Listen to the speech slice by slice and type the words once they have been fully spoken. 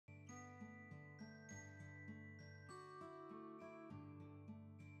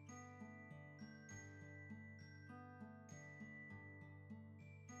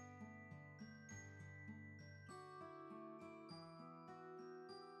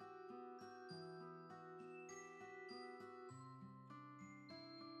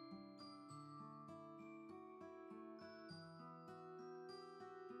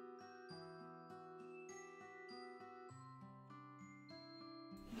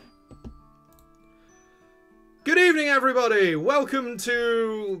everybody! Welcome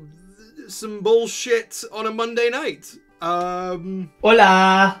to some bullshit on a Monday night.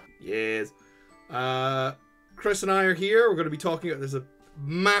 Hola! Yes. Chris and I are here. We're going to be talking about... There's a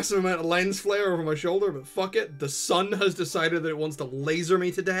massive amount of lens flare over my shoulder, but fuck it. The sun has decided that it wants to laser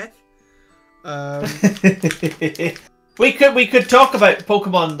me to death. We could talk about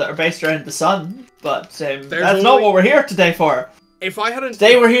Pokemon that are based around the sun, but that's not what we're here today for. If I had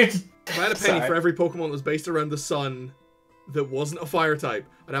Today we're here to... If I had a penny for every Pokemon that was based around the sun that wasn't a fire type,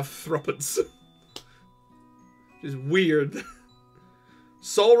 I'd have Thruppets. Which is weird.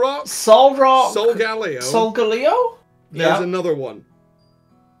 Solrock? Solgaleo? Solgaleo? There's another one.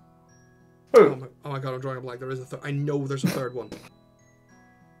 Who? Oh my god, I'm drawing a blank. There is a third. I know there's a third one.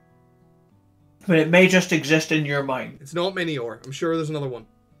 But it may just exist in your mind. It's not Minior. I'm sure there's another one.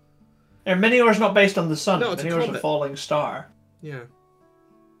 And Minior's not based on the sun. No, it's Minior's a falling star. Yeah.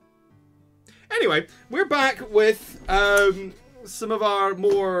 Anyway, we're back with some of our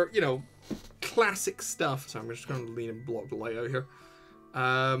more, classic stuff. So I'm just going to lean and block the layout here.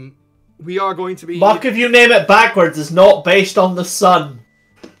 We are going to be... Mark, if you name it backwards, is not based on the sun.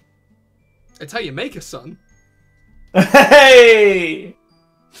 It's how you make a sun. Hey!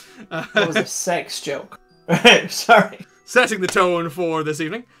 That was a sex joke. Sorry. Setting the tone for this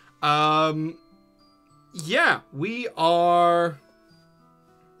evening. Yeah, we are...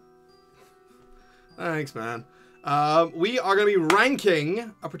 Thanks, man. We are going to be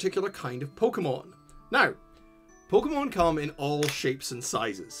ranking a particular kind of Pokemon. Now, Pokemon come in all shapes and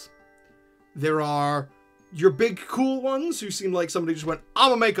sizes. There are your big cool ones who seem like somebody just went, I'm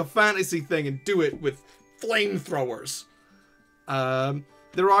going to make a fantasy thing and do it with flamethrowers.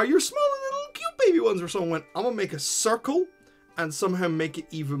 There are your smaller little cute baby ones where someone went, I'm going to make a circle and somehow make it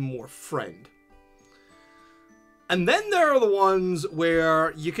even more friend. And then there are the ones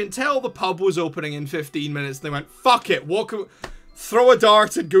where you can tell the pub was opening in 15 minutes and they went, fuck it, throw a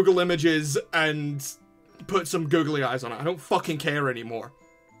dart at Google Images and put some googly eyes on it. I don't fucking care anymore.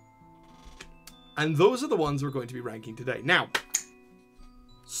 And those are the ones we're going to be ranking today. Now,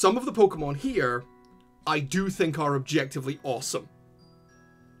 some of the Pokemon here, I do think are objectively awesome.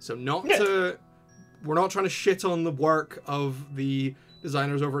 So we're not trying to shit on the work of the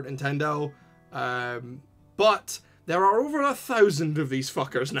designers over at Nintendo. But there are over 1,000 of these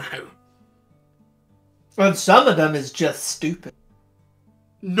fuckers now. And some of them is just stupid.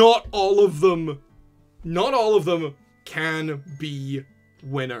 Not all of them can be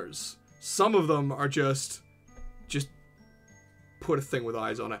winners. Some of them are just put a thing with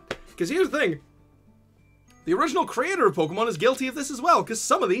eyes on it. Because here's the thing. The original creator of Pokemon is guilty of this as well, because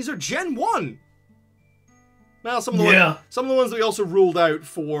some of these are Gen 1. Now, some of the ones that we also ruled out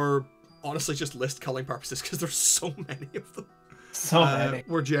for... honestly, just list culling purposes, because there's so many of them. So many.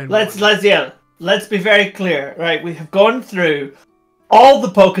 We're Gen 1. Let's be very clear, right? We have gone through all the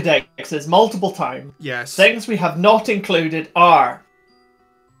Pokedexes multiple times. Yes. Things we have not included are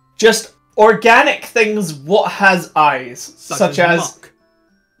just organic things what has eyes.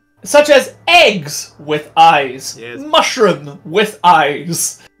 Such as eggs with eyes. Yes. Mushroom with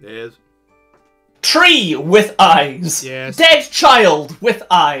eyes. Yes. Tree with eyes. Yes. Dead child with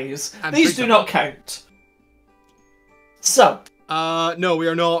eyes. And these do not count. So. No, we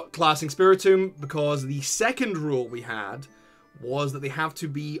are not classing Spiritomb because the second rule we had was that they have to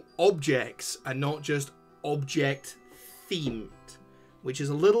be objects and not just object themed, which is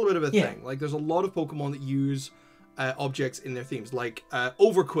a little bit of a thing. Like, there's a lot of Pokemon that use objects in their themes. Like,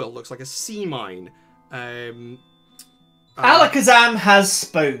 Overquill looks like a sea mine. Alakazam has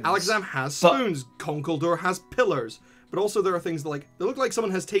spoons. Conkeldurr has pillars. But also there are things that they look like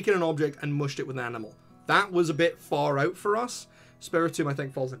someone has taken an object and mushed it with an animal. That was a bit far out for us. Spiritomb, I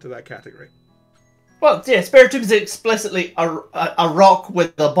think, falls into that category. Well, yeah, Spiritomb is explicitly a rock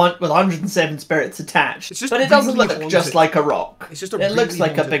with 107 spirits attached. But it doesn't look just like a rock. It looks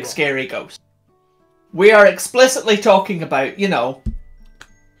like a big scary ghost. We are explicitly talking about,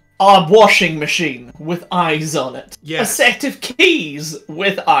 a washing machine with eyes on it. Yes. A set of keys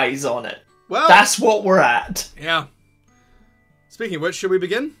with eyes on it. Well, that's what we're at. Yeah. Speaking of which, should we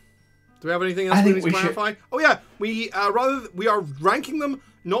begin? Do we have anything else we need to clarify? Oh yeah, we are ranking them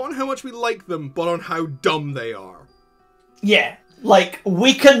not on how much we like them, but on how dumb they are. Yeah,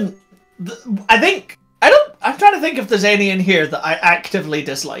 we can. I'm trying to think if there's any in here that I actively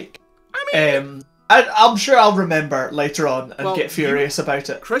dislike. I mean, I'm sure I'll remember later on and get furious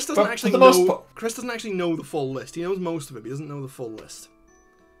about it. Chris doesn't actually know the full list. He knows most of it, but he doesn't know the full list.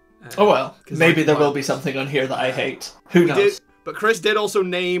 Oh well, maybe there will be something on here that I hate. Who knows? But Chris did also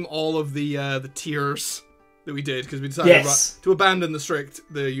name all of the tiers that we did, because we decided to abandon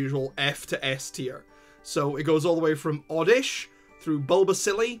the usual F to S tier. So it goes all the way from Oddish through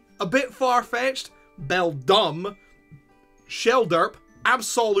Bulbasilly, a bit far-fetched, Beldum, Shelderp,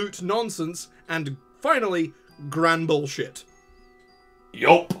 absolute nonsense, and finally, grand bullshit.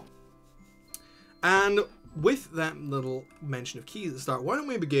 Yup. And with that little mention of keys at the start, why don't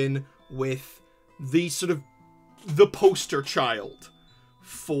we begin with the sort of the poster child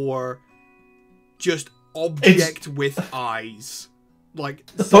for just object with eyes. Like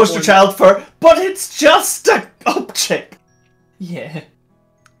the poster child for, but it's just an object. Yeah.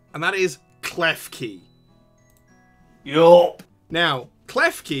 And that is Klefki. Yup. Now,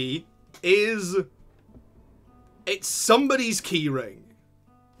 Klefki is... it's somebody's keyring.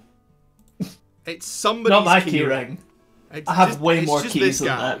 It's somebody's Not my keyring. I have way more keys than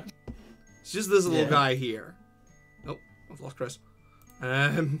that. It's just this little guy here. Oh, I've lost Chris.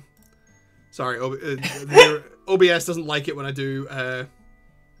 Sorry, OBS doesn't like it when I do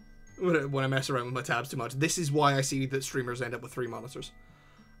when I mess around with my tabs too much. This is why I see that streamers end up with 3 monitors.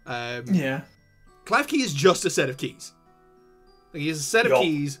 Yeah. Klefki is just a set of keys. Like, he has a set of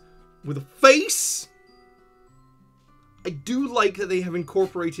keys with a face. I do like that they have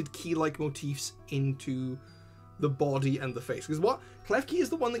incorporated key-like motifs into the body and the face. Because Klefki is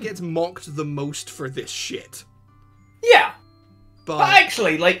the one that gets mocked the most for this shit. Yeah. But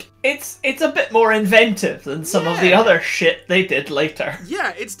actually, like, it's a bit more inventive than some of the other shit they did later.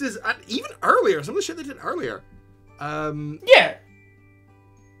 Yeah, it's just, even earlier, some of the shit they did earlier. Yeah.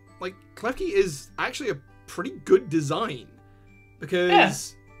 Like, Klefki is actually a pretty good design.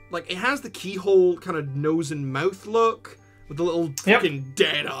 Because, like, it has the keyhole kind of nose and mouth look, with the little fucking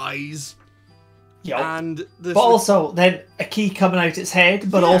dead eyes. Yep. And but also, then, a key coming out its head,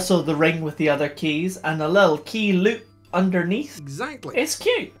 but also the ring with the other keys, and a little key loop underneath. Exactly. It's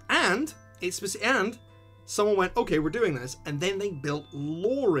cute. And someone went, okay, we're doing this, and then they built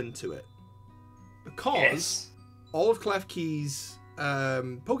lore into it. Because all of Klefki's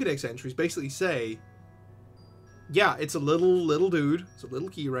Pokédex entries basically say, yeah, it's a little dude, it's a little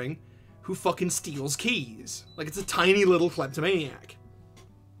key ring, who fucking steals keys. Like, it's a tiny little kleptomaniac.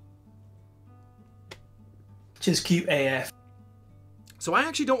 Just cute AF. So I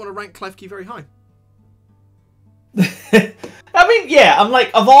actually don't want to rank Klefki very high. I mean, yeah, I'm like,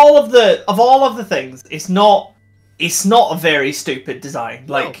 of all of the things, it's not a very stupid design.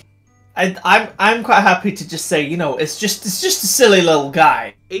 Like, no. I'm quite happy to just say, you know, it's just a silly little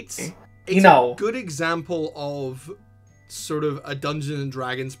guy. It's a good example of sort of a Dungeons and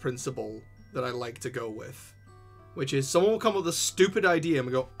Dragons principle that I like to go with, which is someone will come up with a stupid idea and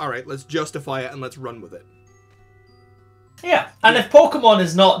we go, all right, let's justify it and let's run with it. Yeah, and if Pokemon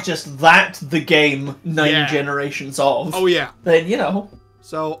is not just the game 9 generations of, then, you know.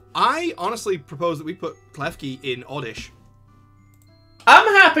 So, I honestly propose that we put Klefki in Oddish. I'm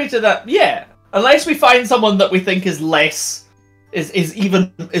happy to that, yeah. Unless we find someone that we think is less,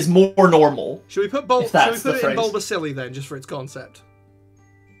 is more normal. Should we put it in Bulbasilly then, just for its concept?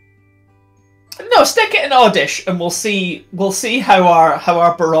 No, stick it in Oddish, and we'll see how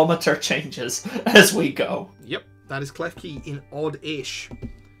our barometer changes as we go. Yep. That is Klefki in Oddish.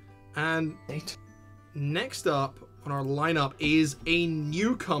 And next up on our lineup is a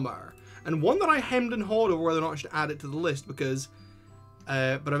newcomer. And one that I hemmed and hawed over whether or not I should add it to the list because...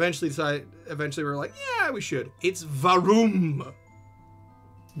 but eventually we were like, yeah, we should. It's Varoom.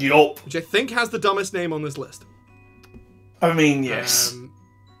 Yup. Which I think has the dumbest name on this list. I mean, yes.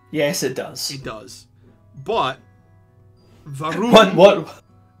 Yes, it does. It does. But... Varoom...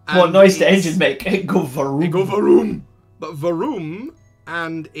 What noise the engine make? It go Varoom. It go Varoom. But Varoom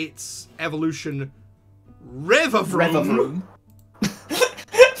and its evolution Revavroom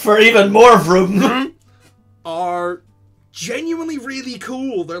for even more vroom are genuinely really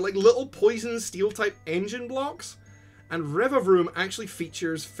cool. They're like little poison steel type engine blocks, and Revavroom actually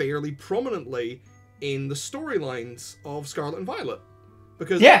features fairly prominently in the storylines of Scarlet and Violet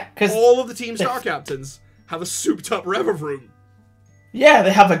because all of the Team Star captains have a souped up Revavroom. Yeah,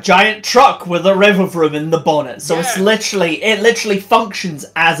 they have a giant truck with a Revavroom in the bonnet, so it literally functions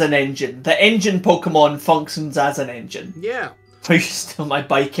as an engine. The engine Pokemon functions as an engine. Yeah. Are you still my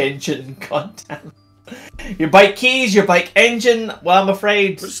bike engine? Goddamn. Your bike keys, your bike engine. Well, I'm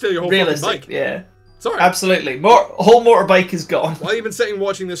afraid. Let's steal your whole fucking bike. Yeah. Sorry. Absolutely. Whole motorbike is gone. While you've been sitting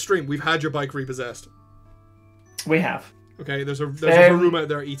watching this stream, we've had your bike repossessed. We have. Okay, there's a Varoom out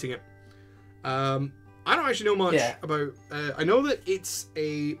there eating it. I don't actually know much about... I know that it's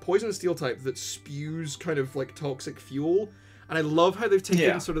a poison steel type that spews kind of like toxic fuel. And I love how they've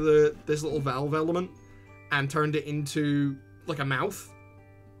taken sort of this little valve element and turned it into like a mouth.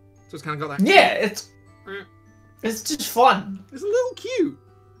 So it's kind of got that... Yeah, it's just fun. It's a little cute.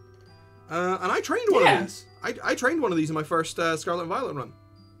 And I trained one of these. I trained one of these in my first Scarlet and Violet run.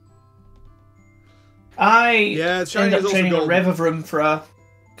 It's ended up training a Revavroom for a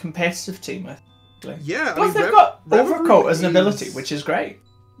competitive team, I think. Yeah, but they've got Overcoat as an ability, which is great.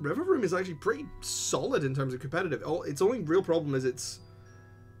 Revavroom is actually pretty solid in terms of competitive. Its only real problem is its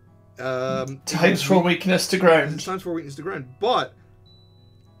times 4 weakness to ground. Times 4 weakness to ground, but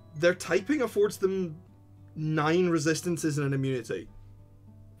their typing affords them 9 resistances and an immunity.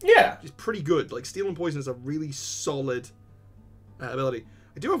 Yeah, which is pretty good. Like Steel and Poison is a really solid ability.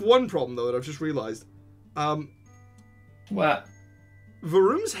 I do have one problem though that I've just realised. What?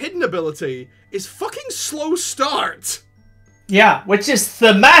 Varoom's hidden ability is fucking slow start. Yeah, which is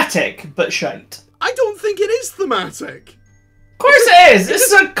thematic, but shite. I don't think it is thematic. Of course it is!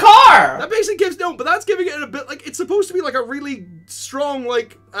 It's a car! That basically gives... No, but that's giving it a bit... Like, it's supposed to be like a really strong,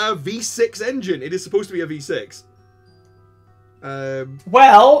 like, V6 engine. It is supposed to be a V6.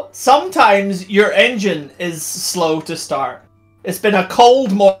 Well, sometimes your engine is slow to start. It's been a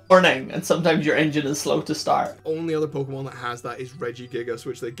cold morning, and sometimes your engine is slow to start. Only other Pokemon that has that is Regigigas,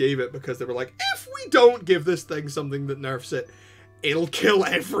 which they gave it because they were like, if we don't give this thing something that nerfs it, it'll kill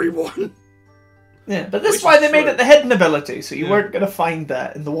everyone. Yeah, but this is why they made it the hidden ability, so you weren't going to find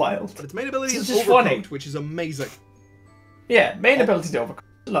that in the wild. But its main ability is Overcoat, which is amazing. Yeah, main ability to Overcoat.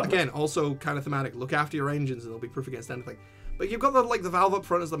 Again, also kind of thematic. Look after your engines and they'll be proof against anything. But you've got the valve up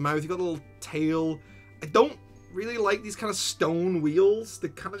front as the mouth, you've got the little tail. I don't really like these kind of stone wheels. They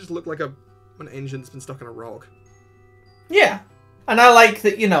kind of just look like an engine that's been stuck in a rock. Yeah. And I like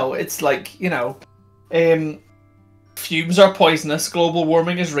that, it's like, fumes are poisonous, global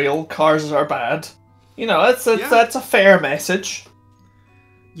warming is real, cars are bad. That's a fair message.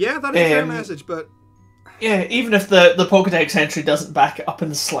 Yeah, that is a fair message, but... Yeah, even if the Pokedex entry doesn't back it up in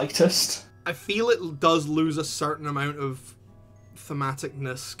the slightest. I feel it does lose a certain amount of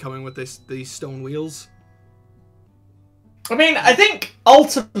thematicness coming with these stone wheels. I mean, I think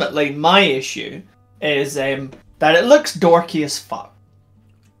ultimately my issue is that it looks dorky as fuck.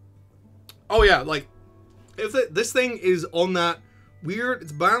 Oh yeah, like if this thing is on that weird,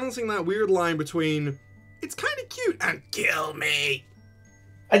 it's balancing that weird line between it's kind of cute and kill me.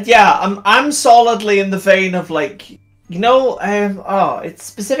 Yeah, I'm solidly in the vein of like, it's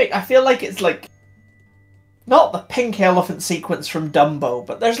specific. I feel like it's like not the pink elephant sequence from Dumbo,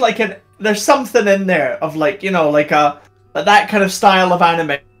 but there's something in there of like, that kind of style of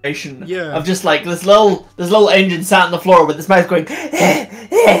animation. Yeah. Of just like this little engine sat on the floor with its mouth going, kill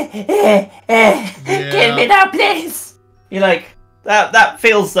me now, please. You're like, that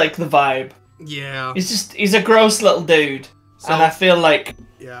feels like the vibe. Yeah. He's a gross little dude. So, and I feel like,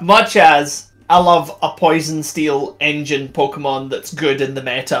 much as I love a Poison Steel engine Pokemon that's good in the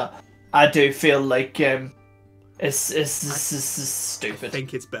meta, I do feel like it's stupid. I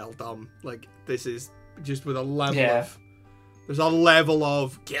think it's bell dumb. Like, this is just with a level of... There's a level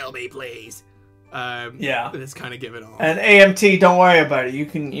of, kill me please. That it's kind of given off. And AMT, don't worry about it. You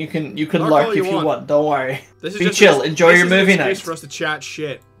can lurk if you want. Don't worry. Be chill. Enjoy your movie night. This is for us to chat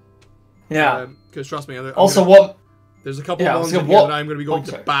shit. Yeah. Because trust me, there's a couple of ones that I'm going to be going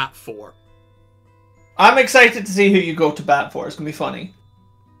to bat for. I'm excited to see who you go to bat for. It's going to be funny.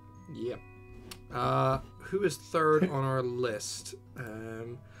 Yeah. Who is third on our list?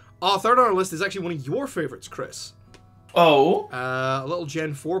 Third on our list is actually one of your favorites, Chris. Oh? A little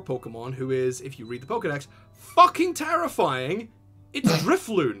Gen 4 Pokemon who is, if you read the Pokedex, fucking terrifying. It's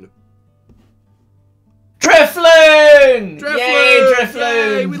Drifloon. Drifloon! Yay,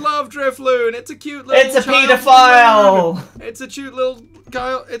 Drifloon! Yay, we love Drifloon. It's a cute little It's a pedophile! It's a cute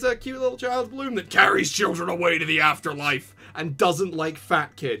little child's bloom that carries children away to the afterlife and doesn't like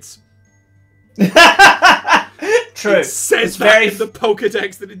fat kids. True. It says that in the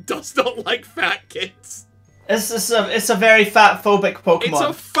Pokedex that it does not like fat kids. It's a very fat-phobic Pokemon. It's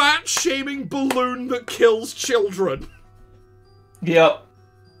a fat-shaming balloon that kills children. Yep.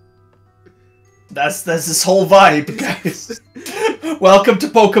 That's this whole vibe, guys. Welcome to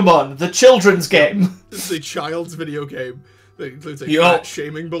Pokemon, the children's game. This is a child's video game that includes a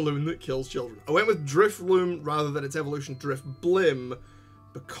fat-shaming balloon that kills children. I went with Drifloon rather than its evolution Drifblim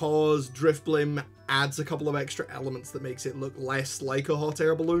because Drifblim adds a couple of extra elements that makes it look less like a hot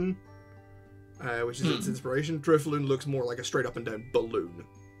air balloon. Which is its inspiration. Drifloon looks more like a straight up and down balloon.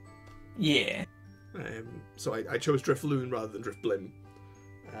 Yeah. So I chose Drifloon rather than Drifblim.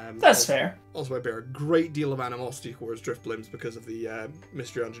 That's fair. Also, I bear a great deal of animosity towards Driftblims because of the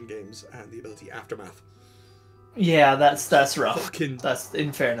Mystery Dungeon games and the ability Aftermath. Yeah, that's rough. That's,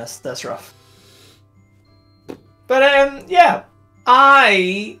 in fairness, that's rough. But yeah,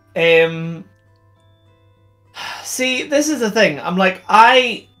 I see. This is the thing. I'm like,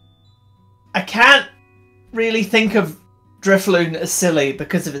 I I can't really think of Drifloon as silly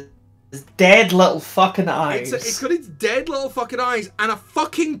because of his dead little fucking eyes. It's got its dead little fucking eyes and a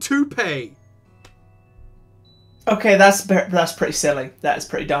fucking toupee. Okay, that's pretty silly. That is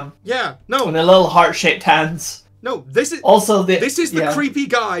pretty dumb. Yeah, no. And the little heart-shaped hands. No, this is also the creepy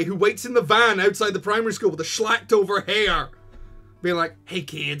guy who waits in the van outside the primary school with the schlacked over hair, being like, "Hey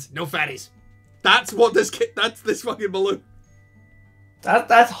kids, no fatties." That's what this That's this fucking balloon.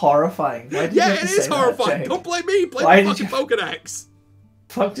 That's horrifying. Why did you have to it is horrifying. That, don't blame me. Blame the fucking Pokedex.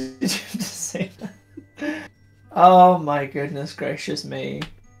 Fuck did you have to say that? Oh my goodness gracious me.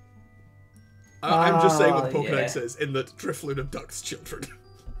 I'm just saying what the Pokedex says in that Drifloon abducts children.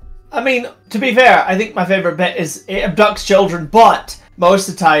 I mean, to be fair, I think my favourite bit is it abducts children, but most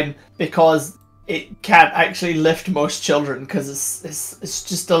of the time because it can't actually lift most children because it's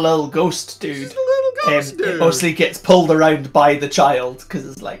just a little ghost dude. It's just a little ghost dude. It mostly gets pulled around by the child because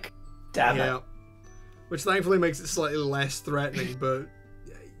it's like, damn it. Which thankfully makes it slightly less threatening, but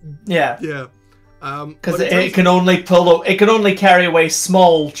yeah. Because it can only carry away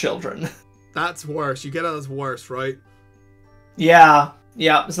small children. That's worse. You get it as worse, right? Yeah.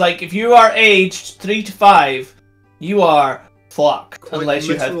 It's like if you are aged 3 to 5, you are fucked unless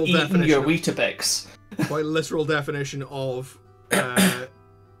you have eaten your Weetabix. Quite literal definition of a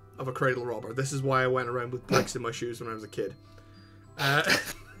cradle robber. This is why I went around with bricks in my shoes when I was a kid.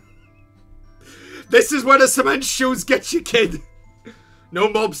 This is where the cement shoes get you, kid. No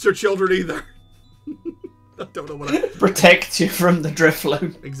mobster children either. I don't know what I... Protect you from the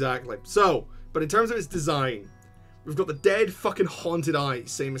Drifloon. Exactly. So, but in terms of its design, we've got the dead fucking haunted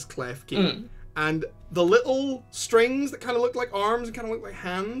eyes, same as Klefki. And the little strings that kind of look like arms and kind of look like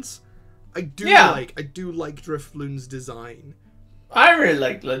hands. I do like Drifloon's design. I really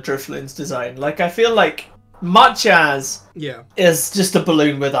like Drifloon's design. Like, I feel like much as is just a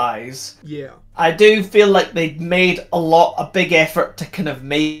balloon with eyes. Yeah. I do feel like they made a big effort to kind of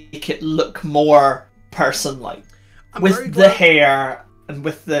make it look more person-like. With the hair and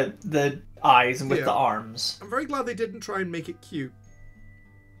with the eyes and with the arms. I'm very glad they didn't try and make it cute.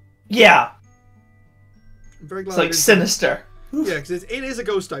 Yeah. I'm very glad it's like sinister. Yeah, because it is a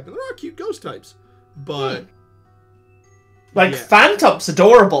ghost type, and there are cute ghost types. But... Like, Phantomp's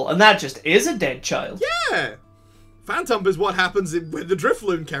adorable, and that just is a dead child. Yeah! Phantomp is what happens when the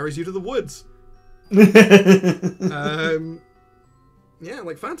Drifloon carries you to the woods. Yeah,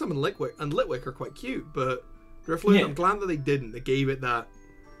 like Phantom and Litwick are quite cute, but Drifloon, I'm glad that they didn't. They gave it that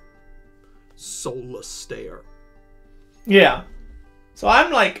soulless stare. Yeah. So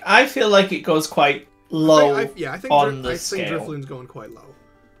I feel like it goes quite low I think Drifloon's going quite low.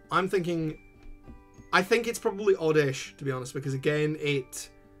 I think it's probably oddish, to be honest, because again,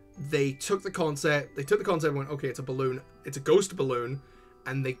 they took the concept and went, okay, it's a balloon, it's a ghost balloon,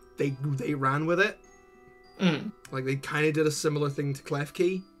 and they ran with it. Like, they kind of did a similar thing to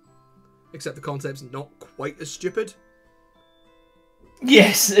Klefki, except the concept's not quite as stupid.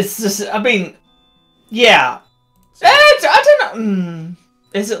 Yes, it's just, I mean, yeah. I don't know.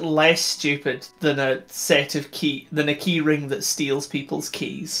 Is it less stupid than a key ring that steals people's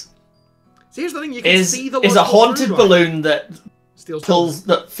keys? See, here's the thing, you can see the is a haunted balloon that steals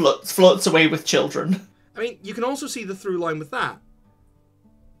floats away with children. I mean, you can also see the through line with that.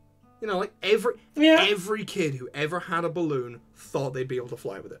 You know, like every kid who ever had a balloon thought they'd be able to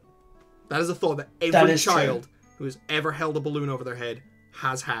fly with it. That is a thought that every child who has ever held a balloon over their head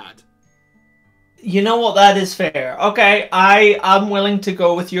has had. You know what? That is fair. Okay, I'm willing to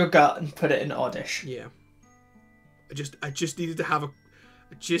go with your gut and put it in oddish. Yeah. I just needed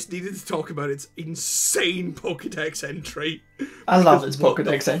to talk about its insane Pokedex entry. I love its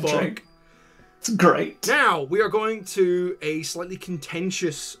Pokedex entry. It's great. Now, we are going to a slightly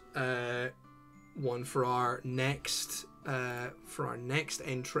contentious one for our next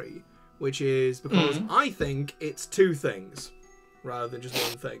entry, which is because I think it's two things rather than just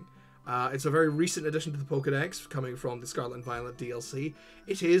one thing. It's a very recent addition to the Pokedex coming from the Scarlet and Violet DLC.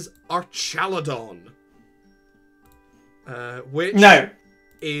 It is Archaludon. Which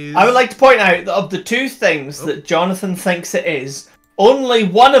is... I would like to point out that of the two things that Jonathan thinks it is, only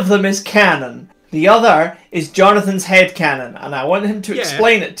one of them is canon. The other is Jonathan's headcanon, and I want him to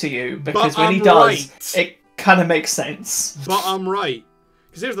explain it to you, because when he does, it kind of makes sense. But I'm right.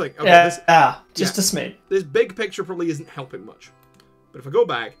 Because here's the thing. Okay, a smidge. This big picture probably isn't helping much. But if I go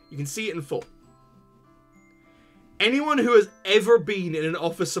back, you can see it in full. Anyone who has ever been in an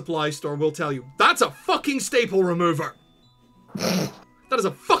office supply store will tell you, that's a fucking staple remover. That is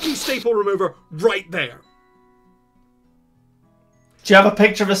a fucking staple remover right there. Do you have a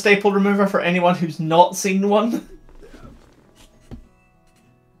picture of a staple remover for anyone who's not seen one?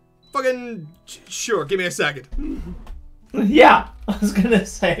 fucking sure. Give me a second. Yeah, I was gonna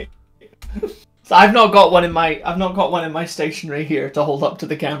say. So I've not got one in my stationery here to hold up to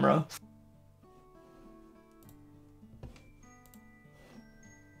the camera.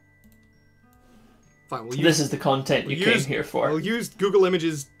 Fine, this is the content you came here for. We'll use Google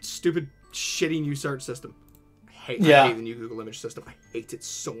Images' stupid, shitty new search system. I hate the new Google Image system. I hate it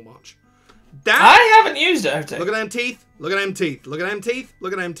so much. I haven't used it. Look at them teeth. Look at them teeth. Look at them teeth.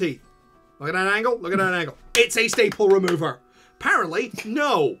 Look at them teeth. Look at that angle. Look at that angle. It's a staple remover. Apparently,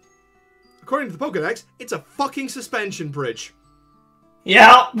 no. According to the Pokédex, it's a fucking suspension bridge.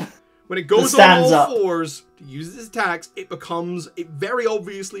 Yeah. When it goes on all fours to use its attacks, it very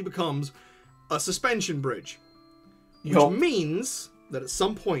obviously becomes a suspension bridge. Which means that at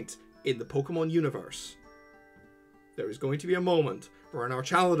some point in the Pokemon universe, there is going to be a moment where an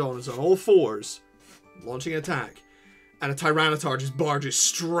Archaludon is on all fours, launching an attack, and a Tyranitar just barges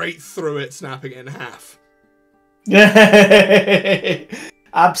straight through it, snapping it in half.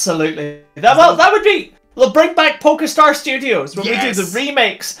 Absolutely. That would be... We'll bring back PokeStar Studios. When we do the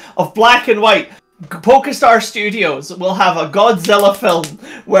remakes of Black and White, PokeStar Studios will have a Godzilla film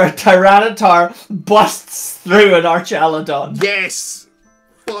where Tyranitar busts through an Archaludon. Yes!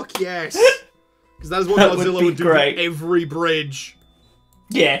 Fuck yes! Because that is what Godzilla would do to every bridge.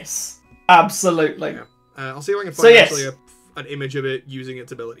 Yes. Absolutely. Yeah. I'll see if I can find actually an image of it using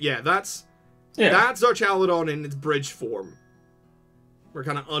its ability. Yeah, that's Archaludon in its bridge form. Where it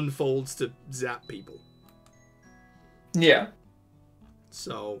kind of unfolds to zap people. Yeah.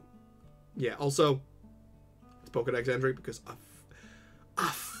 So, yeah. Also, it's Pokedex entry because I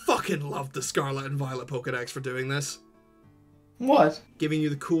fucking loved the Scarlet and Violet Pokedex for doing this. What? Giving you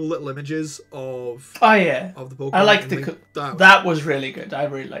the cool little images of... Oh, yeah. Of the Pokemon. I like that was really good. I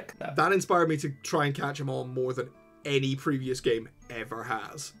really liked that. That inspired me to try and catch them all more than any previous game ever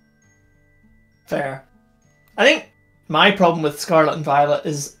has. Fair. I think my problem with Scarlet and Violet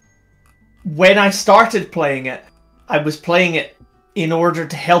is when I started playing it, I was playing it in order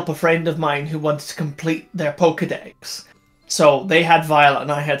to help a friend of mine who wanted to complete their Pokedex. So they had Violet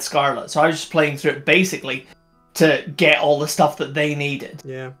and I had Scarlet. So I was just playing through it basically to get all the stuff that they needed.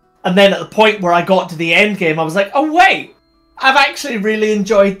 Yeah. And then at the point where I got to the end game, I was like, oh wait, I've actually really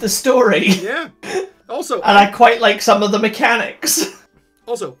enjoyed the story. Yeah. Also, and I quite like some of the mechanics.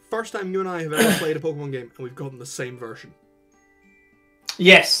 Also, first time you and I have ever played a Pokemon game and we've gotten the same version.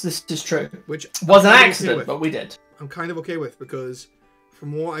 Yes, this is true. Which was an accident, but we did. I'm kind of okay with, because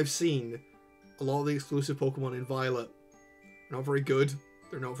from what I've seen, a lot of the exclusive Pokemon in Violet are not very good.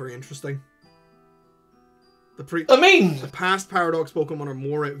 They're not very interesting. The past Paradox Pokemon are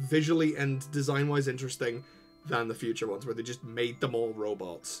more visually and design-wise interesting than the future ones, where they just made them all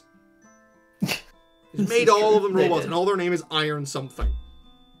robots. Just made all of them robots, and all their name is Iron something.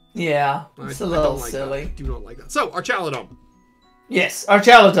 Yeah, it's a little silly. I do not like that. So, Archaludon. Yes,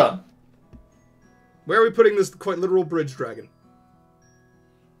 Archaludon. Where are we putting this quite literal bridge dragon?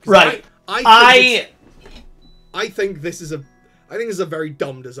 Right. I think this is a very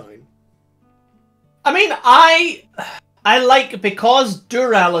dumb design. I mean, I like, because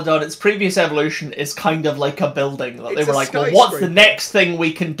Duraludon, its previous evolution, is kind of like a building. That they were like, well, what's the next thing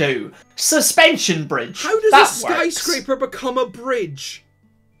we can do? Suspension bridge. How does a skyscraper become a bridge?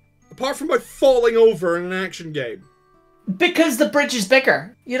 Apart from by falling over in an action game. Because the bridge is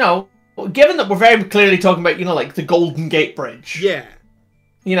bigger. You know, given that we're very clearly talking about, you know, like the Golden Gate Bridge. Yeah.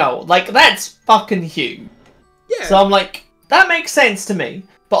 You know, like, that's fucking huge. Yeah. So I'm like, that makes sense to me.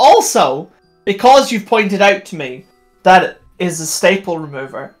 But also, because you've pointed out to me that it is a staple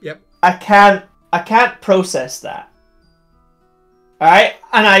remover. Yep. I can't process that. Alright?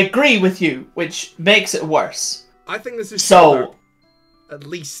 And I agree with you, which makes it worse. I think this is so at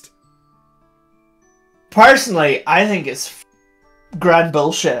least. Personally, I think it's grand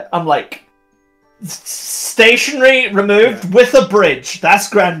bullshit. I'm like, stationary removed with a bridge. That's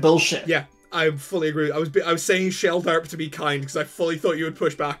grand bullshit. Yeah, I fully agree. I was saying Sheldarp to be kind because I fully thought you would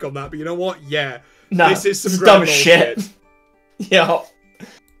push back on that, but you know what? Yeah. No, this is some dumb shit. Yeah.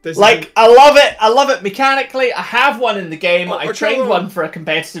 I love it mechanically. I have one in the game. I trained one for a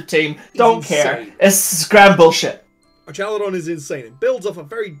competitive team. Don't care. It's grand bullshit. Archaludon is insane. It builds off a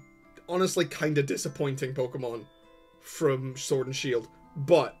very, honestly, kind of disappointing Pokemon from Sword and Shield.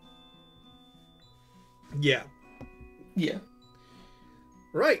 But, yeah. Yeah.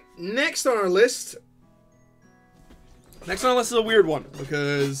 Right, next on our list. Next on our list is a weird one,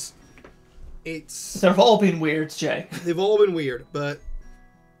 because they've all been weird, Jay. They've all been weird, but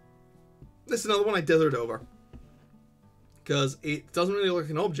this is another one I dithered over. Because it doesn't really look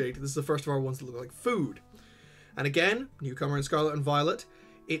like an object. This is the first of our ones that look like food. And again, newcomer in Scarlet and Violet,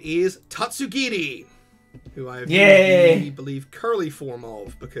 It is Tatsugiri, who I have Yay! the, believe, curly form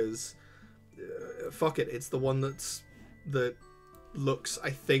of, because fuck it, it's the one that looks, I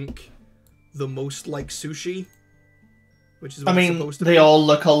think, the most like sushi, which is what it's supposed to be. They all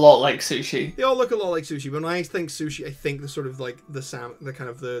look a lot like sushi. They all look a lot like sushi. When I think sushi, I think the sort of like the kind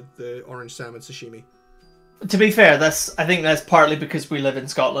of the orange salmon sashimi. To be fair, I think that's partly because we live in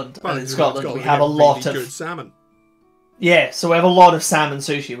Scotland, and in Scotland we have a lot of good salmon. Yeah, so we have a lot of salmon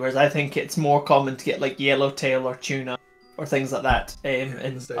sushi, whereas I think it's more common to get like yellowtail or tuna or things like that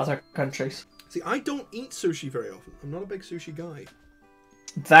in other countries. See, I don't eat sushi very often. I'm not a big sushi guy.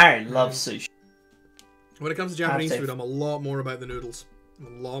 Very love sushi. When it comes to Japanese food, I'm a lot more about the noodles.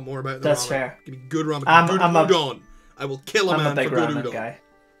 I'm a lot more about the That's ramen. fair. Give me good ramen. Good udon. I will kill a man for good udon. I'm a big ramen guy.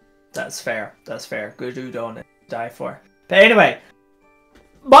 That's fair. That's fair. Good udon, die for. But anyway,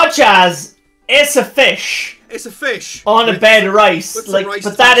 much as it's a fish. It's a fish on a bed of rice.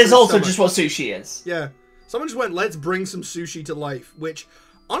 But that is also just what sushi is. Yeah. Someone just went, let's bring some sushi to life, which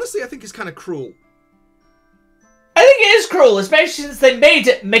honestly I think is kind of cruel. I think it is cruel, especially since they made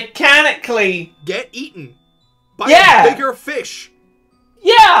it mechanically get eaten by a bigger fish.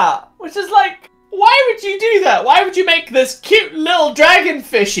 Yeah, which is like, why would you do that? Why would you make this cute little dragon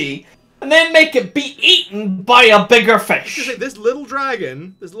fishy and then make it be eaten by a bigger fish? Say, this little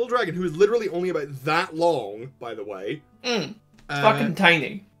dragon who is literally only about that long, by the way, fucking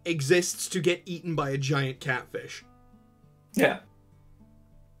tiny, exists to get eaten by a giant catfish. Yeah,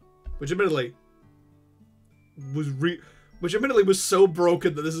 which admittedly was so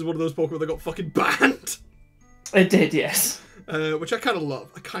broken that this is one of those Pokemon that got fucking banned. It did, yes. Which I kind of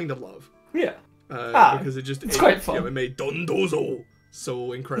love. Yeah. Because it's quite fun. It made Dondozo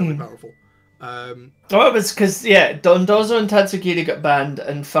so incredibly powerful. It was because, Dondozo and Tatsugiri got banned,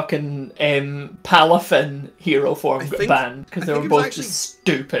 and fucking Palafin hero form got banned because they were both just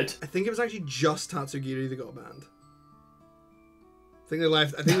stupid. I think it was actually just Tatsugiri that got banned. I think they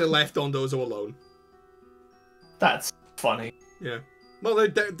left Dondozo alone. That's funny. Yeah. Well,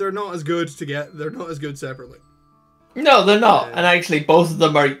 they're not as good they're not as good separately. No, they're not. And actually, both of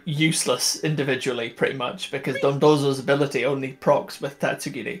them are useless individually, pretty much, because Dondozo's ability only procs with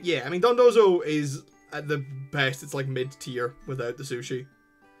Tatsugiri. Yeah, I mean, Dondozo is, at the best, it's like mid-tier without the sushi.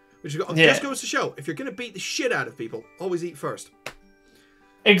 Which just goes to show, if you're going to beat the shit out of people, always eat first.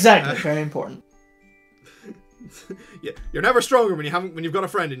 Exactly, very important. Yeah, you're never stronger when you've got a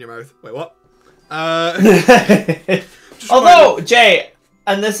friend in your mouth. Wait, what? Although, Jay...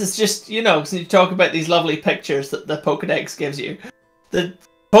 And this is just, since you talk about these lovely pictures that the Pokedex gives you. The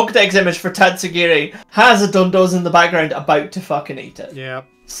Pokedex image for Tatsugiri has a Dondozo in the background about to fucking eat it. Yeah.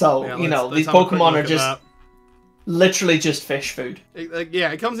 So, these Pokemon are just literally just fish food.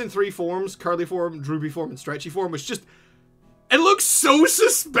 It comes in 3 forms: curly form, droopy form, and stretchy form, which just... It looks so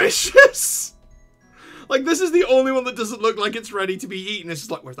suspicious! Like, this is the only one that doesn't look like it's ready to be eaten. It's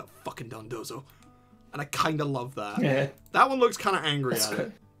just like, where's that fucking Dondozo? And I kind of love that. Yeah. That one looks kind of angry at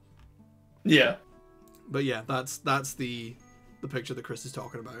it. Yeah. But yeah, that's the picture that Chris is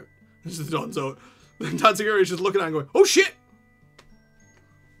talking about. This is Donzo. Then Tatsugiri is just looking at it and going, oh shit!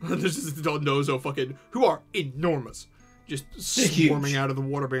 And there's just Dondozo fucking, who are enormous. Just swarming out of the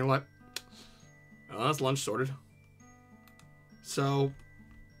water being like, oh, that's lunch sorted. So,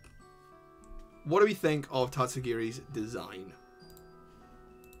 what do we think of Tatsugiri's design?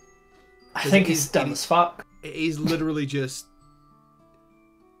 I think it's dumb as fuck. It is literally just...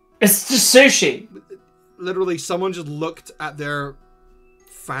 It's just sushi. Literally, someone just looked at their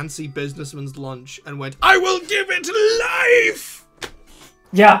fancy businessman's lunch and went, I will give it life!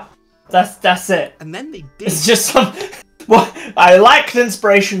 Yeah, that's it. And then they did. It's just some... Well, I lacked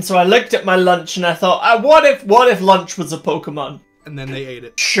inspiration, so I looked at my lunch and I thought, what if lunch was a Pokemon? And then they ate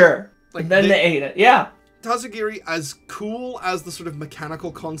it. Sure. Like, and then they ate it, yeah. Tatsugiri, as cool as the sort of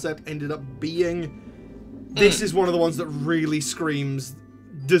mechanical concept ended up being, this is one of the ones that really screams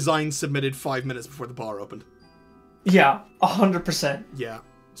design submitted 5 minutes before the bar opened. Yeah, 100%. Yeah,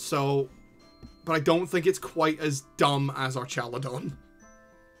 so, but I don't think it's quite as dumb as Archaludon.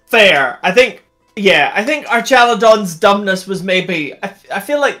 Fair. I think Archaludon's dumbness was maybe... I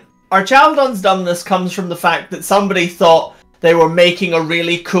feel like Archaludon's dumbness comes from the fact that somebody thought they were making a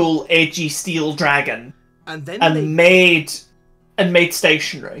really cool, edgy steel dragon. And then made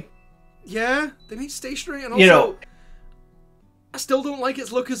stationery. Yeah, they made stationery, and also I still don't like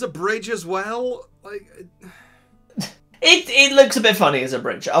its look as a bridge as well. Like it looks a bit funny as a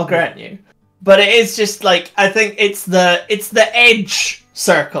bridge, I'll grant you. But it is just like, I think it's the edge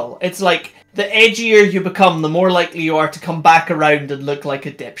circle. It's like the edgier you become, the more likely you are to come back around and look like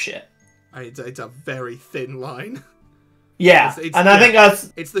a dipshit. It's a very thin line. Yeah, and I think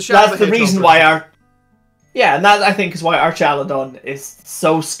it's the reason why our and that I think is why our Chaladon is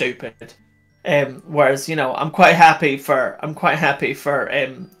so stupid. Whereas I'm quite happy for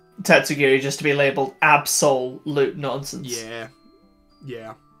Tatsugiri just to be labeled absolute nonsense.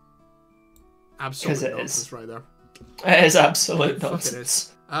 Yeah, absolute nonsense right there. It is absolute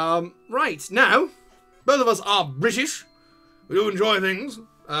nonsense. Right now, both of us are British. We do enjoy things.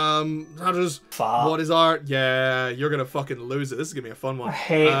 What is art? Yeah, you're gonna fucking lose it. This is gonna be a fun one. I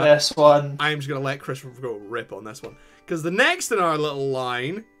hate this one. I'm just gonna let Christopher go rip on this one. Because the next in our little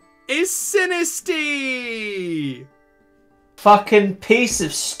line is Sinisty! Fucking piece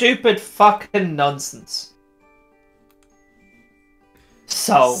of stupid fucking nonsense.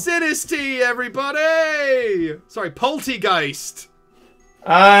 So. Sinisty, everybody! Sorry, Poltergeist.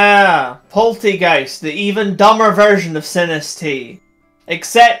 Poltergeist, the even dumber version of Sinisty.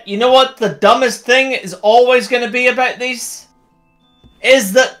 Except, you know what the dumbest thing is always going to be about these?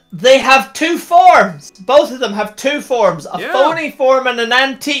 Is that they have two forms. Both of them have two forms. A phony form and an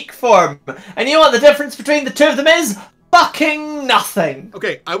antique form. And you know what the difference between the two of them is? Fucking nothing.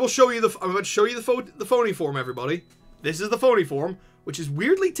 Okay, I will show you I'm about to show you the phony form, everybody. This is the phony form, which is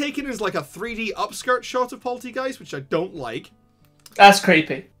weirdly taken as like a 3D upskirt shot of Poltergeist, which I don't like. That's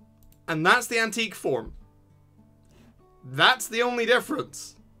creepy. And that's the antique form. That's the only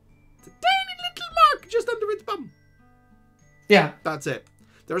difference. It's a tiny little mark just under its bum. Yeah. That's it.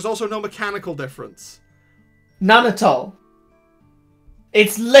 There's also no mechanical difference. None at all.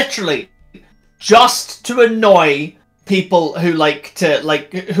 It's literally just to annoy people who who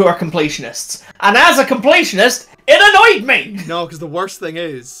are completionists. And as a completionist, it annoyed me! No, because the worst thing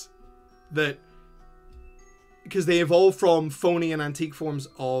is that because they evolve from phony and antique forms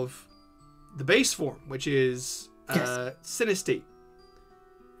of the base form, which is Sinisty.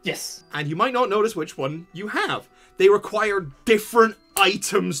 Yes. And you might not notice which one you have. They require different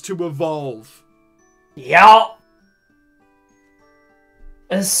items to evolve. Yeah.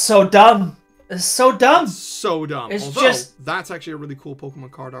 It's so dumb. It's so dumb. It's so dumb. It's Although, that's actually a really cool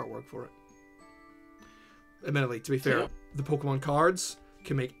Pokemon card artwork for it. Admittedly, to be fair, the Pokemon cards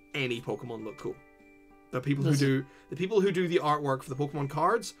can make any Pokemon look cool. The people who do the artwork for the Pokemon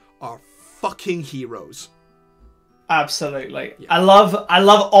cards are fucking heroes. Absolutely. Yeah. I love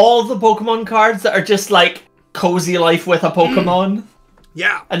all the Pokemon cards that are just like cozy life with a Pokemon.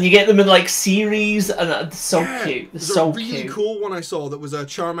 Yeah. And you get them in like series and it's so cute. It's so a really cool one I saw that was a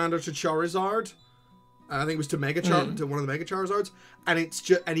Charmander to Charizard. I think it was to to one of the Mega Charizards, and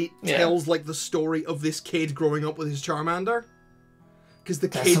it tells like the story of this kid growing up with his Charmander. Because the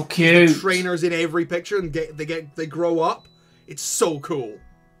kid, so cute. The trainers in every picture, and they grow up. It's so cool.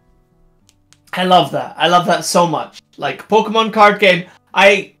 I love that. I love that so much. Like Pokemon card game,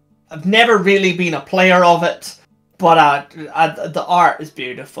 I've never really been a player of it, but the art is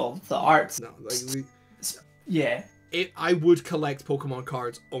beautiful. The art's I would collect Pokemon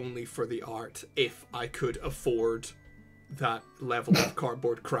cards only for the art if I could afford that level of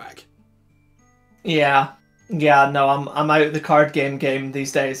cardboard crag. Yeah. Yeah, no, I'm out of the card game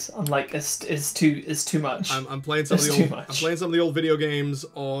these days. I'm like, it's too much. I'm playing some of the old video games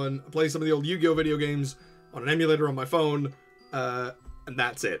I'm playing some of the old Yu-Gi-Oh video games on an emulator on my phone, and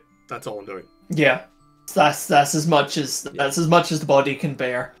that's it. That's all I'm doing. Yeah, that's as much as the body can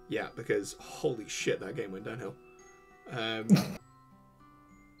bear. Yeah, because holy shit, that game went downhill.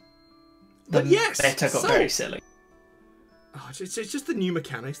 But yes, the meta got very silly. Oh, it's just the new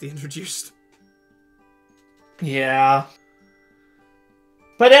mechanics they introduced. Yeah.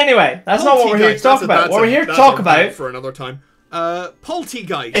 But anyway, that's not what we're here to talk about. What we're here to talk about for another time.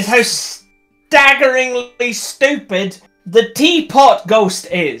 Poltergeist is how staggeringly stupid the teapot ghost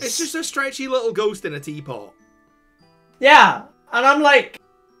is. It's just a stretchy little ghost in a teapot. Yeah, and I'm like,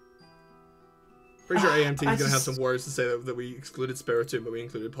 pretty sure AMT is going to have some words to say that we excluded Spiritomb, but we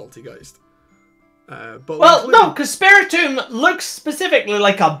included Poltergeist. No, because Spiritomb looks specifically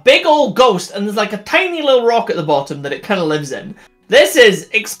like a big old ghost, and there's like a tiny little rock at the bottom that it kind of lives in. This is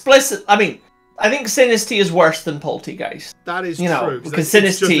explicit. I mean, I think Sinisty is worse than Poltergeist. That is true, because Sinisty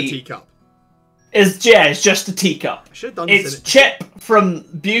it's just a teacup. It's just a teacup. I should have done it's Chip from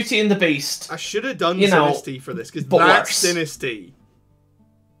Beauty and the Beast. I should have done Sinisty for this, because that's Sinisty.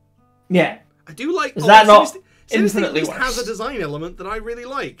 Yeah. I do like... Is that not infinitely worse? Sinisty has a design element that I really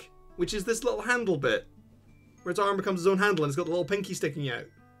like, which is this little handle bit, where its arm becomes its own handle and it's got the little pinky sticking out.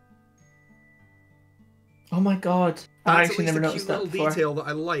 Oh my god. I actually never noticed that before. That's a detail that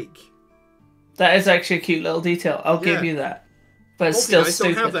I like. That is actually a cute little detail. I'll give you that. But it's still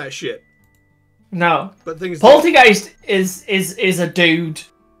stupid. Don't have that shit. No. But things Poltergeist is a dude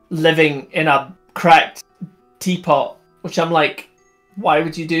living in a cracked teapot Which I'm like, why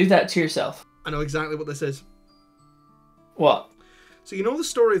would you do that to yourself? I know exactly what this is. What? So you know the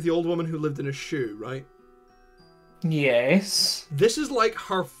story of the old woman who lived in a shoe, right? Yes. This is like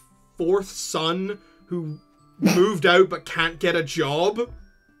her 4th son who moved out but can't get a job.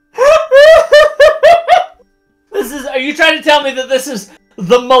 Are you trying to tell me that this is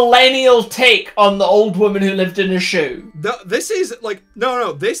the millennial take on the old woman who lived in a shoe? This is like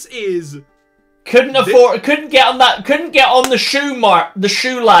no. This is couldn't get on the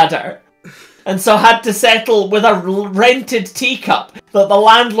shoe ladder, and so had to settle with a rented teacup that the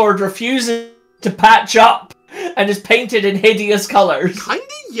landlord refuses to patch up and is painted in hideous colors. Kinda,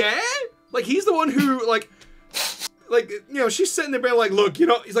 yeah. Like he's the one who like she's sitting there being like, look,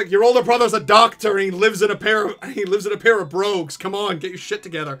 he's like, your older brother's a doctor and he lives in a pair of brogues. Come on, get your shit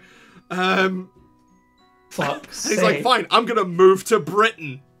together. Fuck's sake. He's like, fine, I'm gonna move to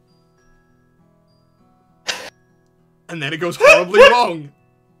Britain. And then it goes horribly wrong.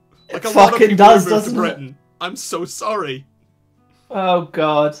 Like a lot of people who move to Britain. I'm so sorry. Oh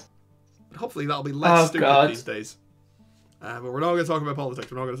god. Hopefully that'll be less stupid these days. But we're not going to talk about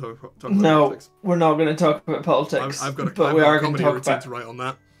politics. We're not going to talk about politics. No, we're not going to talk about politics. I've got a comedy routine to write on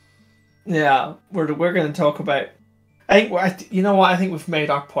that. Yeah, we're going to talk about. I think you know what? I think we've made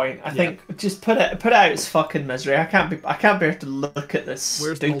our point. I think just put it out its fucking misery. I can't bear to look at this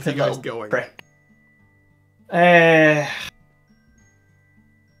stupid little going? prick. I'm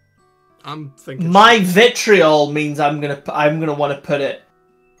thinking. My vitriol means I'm gonna want to put it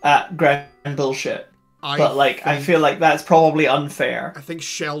at grand bullshit. I feel like that's probably unfair. I think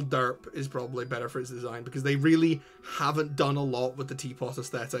Shell Derp is probably better for its design because they really haven't done a lot with the teapot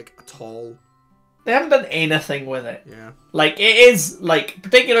aesthetic at all. They haven't done anything with it. Yeah. Like, it is, like,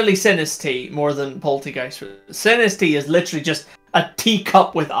 particularly Sinistea more than Poltergeist. Sinistea is literally just a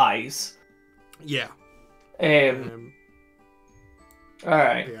teacup with eyes. Yeah. Alright.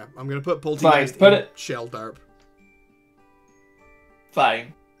 Yeah, I'm going to put Poltergeist in Shell Derp.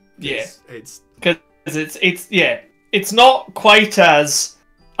 Fine. Yeah. It's it's not quite as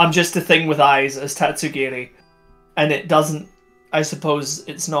I'm just a thing with eyes as Tatsugiri, and it doesn't. I suppose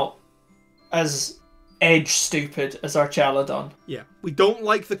it's not as edge stupid as Archaludon. Yeah, we don't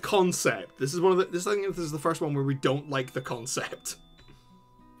like the concept. This is one of the. I think this is the first one where we don't like the concept,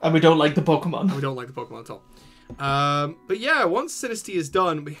 and we don't like the Pokemon. And we don't like the Pokemon at all. But yeah, once Sinistea is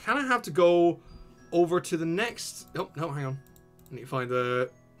done, we kind of have to go over to the next. Oh no, hang on. I need to find the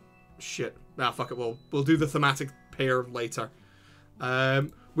shit. Nah, fuck it. We'll do the thematic pair later.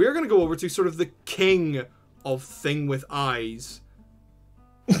 We're going to go over to sort of the king of thing with eyes.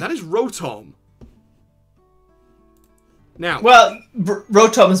 And that is Rotom. Now, well,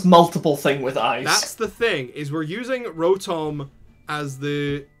 Rotom is multiple thing with eyes. That's the thing, is we're using Rotom as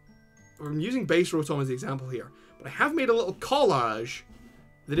the... I'm using base Rotom as the example here. But I have made a little collage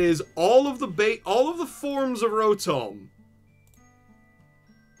that is all of the forms of Rotom.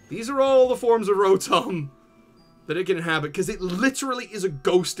 These are all the forms of Rotom that it can inhabit, because it literally is a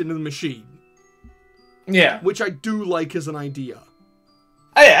ghost in the machine. Yeah. Which I do like as an idea.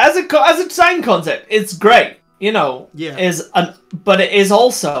 Oh, yeah, as a design concept, it's great. You know, yeah. But it is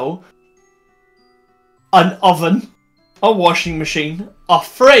also an oven, a washing machine, a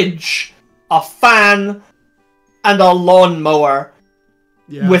fridge, a fan, and a lawnmower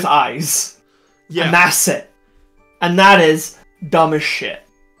with eyes. Yeah. And that's it. And that is dumb as shit.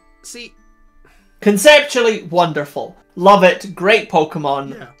 See, conceptually wonderful, love it, great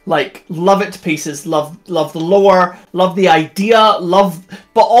Pokemon, like love it to pieces, love the lore, love the idea,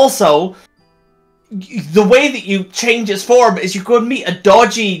 but also the way that you change its form is you go and meet a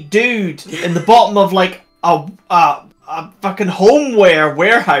dodgy dude in the bottom of like a fucking homeware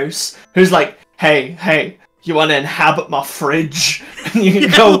warehouse who's like, hey, you want to inhabit my fridge? And you can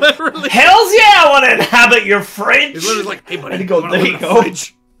go, literally. Hells yeah, I want to inhabit your fridge. It's literally like, hey buddy, and you go, there you go.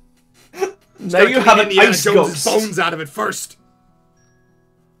 Fridge. Now you have an ice ghost. Bones out of it first.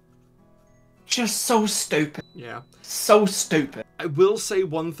 Just so stupid. Yeah. So stupid. I will say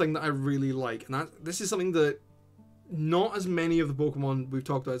one thing that I really like, and this is something that not as many of the Pokemon we've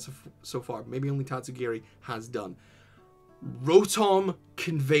talked about so far, maybe only Tatsugiri, has done. Rotom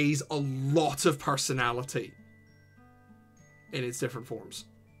conveys a lot of personality in its different forms.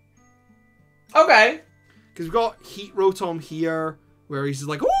 Okay. Because we've got Heat Rotom here, where he's just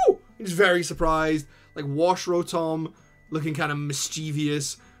like, ooh! He's very surprised. Like Wash Rotom, looking kind of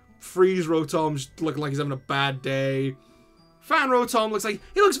mischievous. Freeze Rotom, just looking like he's having a bad day. Fan Rotom looks like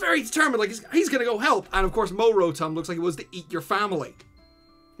he looks very determined, like he's gonna go help. And of course, Mo Rotom looks like he wants to eat your family.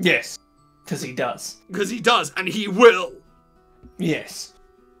 Yes, because he does. Because he does, and he will. Yes.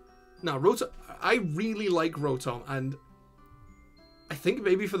 Now, Rotom, I really like Rotom, and I think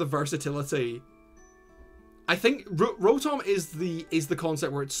maybe for the versatility. I think Rotom is the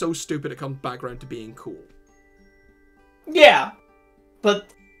concept where it's so stupid it comes back around to being cool. Yeah,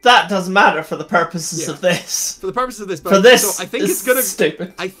 but that doesn't matter for the purposes of this. For the purposes of this, but for this, so I think it's gonna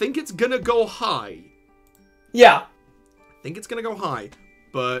stupid. I think it's gonna go high. Yeah, I think it's gonna go high,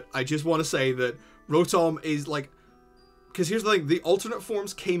 but I just want to say that Rotom is like, because here's the thing: the alternate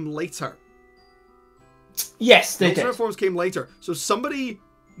forms came later. Yes, they did. Alternate forms came later, so somebody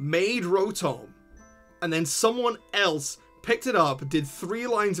made Rotom, and then someone else picked it up, did 3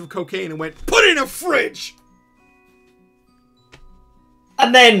 lines of cocaine, and went, "Put it in a fridge."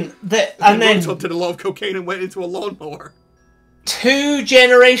 And then Rotom did a lot of cocaine and went into a lawnmower. 2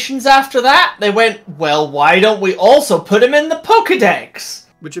 generations after that, they went, well, why don't we also put him in the Pokédex?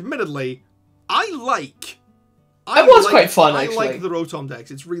 Which, admittedly, I like. It was quite fun, actually. I like the Rotom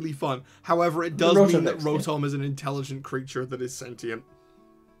Dex. It's really fun. However, it does mean that Rotom is an intelligent creature that is sentient.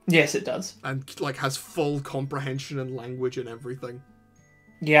 Yes, it does. And, like, has full comprehension and language and everything.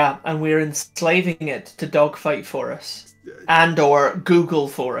 Yeah, and we're enslaving it to dogfight for us. And or Google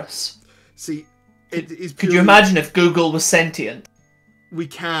for us. See, it is purely... Could you imagine if Google was sentient? We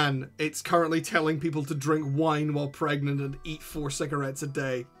can. It's currently telling people to drink wine while pregnant and eat 4 cigarettes a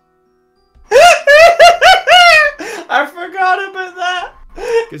day. I forgot about that.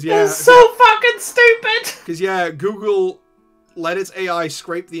 Because yeah, it's so fucking stupid. Because yeah, Google let its AI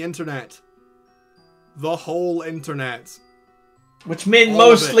scrape the internet. The whole internet. Which means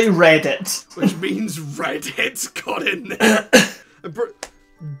mostly Reddit. Which means Reddit got in there.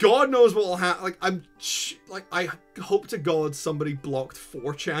 God knows what will happen. Like, I hope to God somebody blocked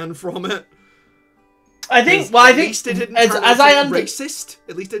 4chan from it. I think. Well, I think it didn't turn into racist.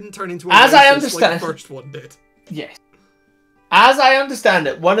 At least it didn't turn into a racist I understand, like the first one did. Yes. As I understand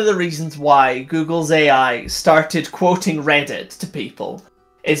it, one of the reasons why Google's AI started quoting Reddit to people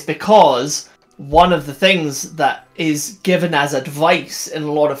is because one of the things that is given as advice in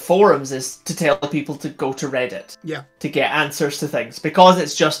a lot of forums is to tell people to go to Reddit. Yeah. To get answers to things, because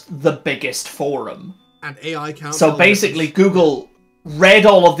it's just the biggest forum. And AI can't. So basically, Google read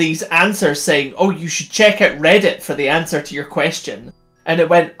all of these answers saying, oh, you should check out Reddit for the answer to your question. And it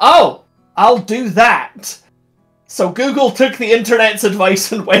went, oh, I'll do that. So Google took the internet's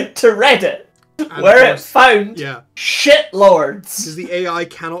advice and went to Reddit. And where it found shitlords. Because the AI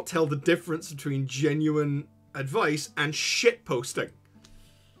cannot tell the difference between genuine advice and shit posting.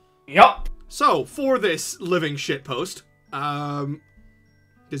 Yup. So, for this living shit post,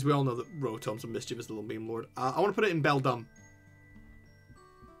 because we all know that Rotom's a mischievous little meme lord, I want to put it in Beldum.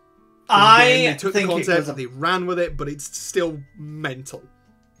 They took the concept, they ran with it, but it's still mental.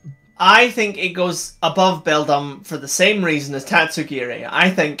 I think it goes above Beldum for the same reason as Tatsugiri.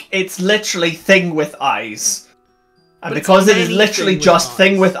 I think it's literally thing with eyes. And because it is literally just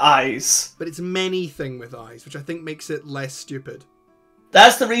thing with eyes. But it's many thing with eyes, which I think makes it less stupid.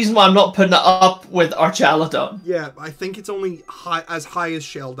 That's the reason why I'm not putting it up with Archaludon. Yeah, I think it's only as high as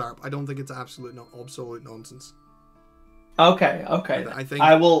Sheldarp. I don't think it's absolute nonsense. Okay. I think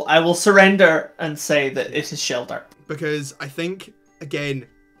I will surrender and say that it is Sheldarp. Because I think, again,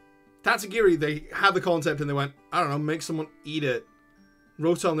 Tatsugiri, they had the concept and they went, I don't know, make someone eat it.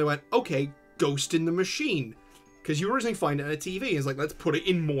 Rotom, they went, okay, ghost in the machine. Because you originally find it on a TV. It's like, let's put it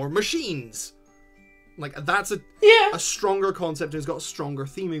in more machines. Like, that's a stronger concept and it's got a stronger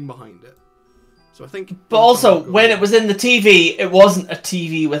theming behind it. So I think... But also, when it was in the TV, it wasn't a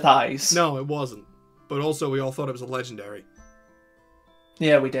TV with eyes. No, it wasn't. But also, we all thought it was a legendary.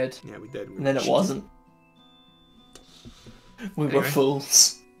 Yeah, we did. Yeah, we did. And then it wasn't. We were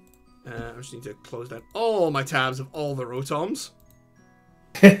fools. I just need to close down all my tabs of all the Rotoms.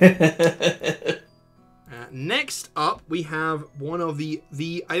 Next up, we have one of the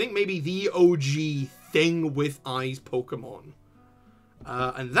I think maybe the OG thing with eyes Pokemon.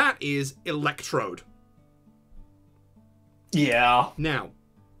 And that is Electrode. Yeah. Now,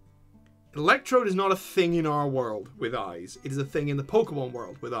 Electrode is not a thing in our world with eyes. It is a thing in the Pokemon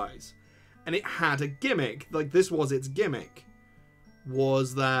world with eyes. And it had a gimmick. Like, this was its gimmick.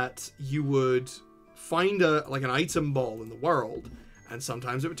 Was that you would find an item ball in the world, and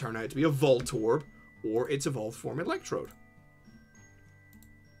sometimes it would turn out to be a Voltorb or its evolved form Electrode.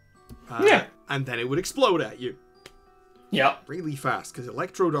 Yeah. And then it would explode at you. Yeah. Really fast, because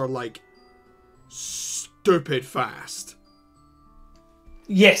Electrode are like stupid fast.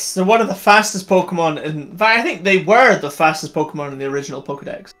 Yes, they're one of the fastest Pokemon, in fact, I think they were the fastest Pokemon in the original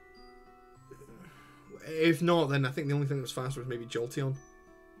Pokedex. If not, then I think the only thing that was faster was maybe Jolteon.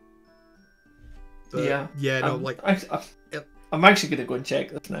 But, yeah. Yeah, no, I'm actually going to go and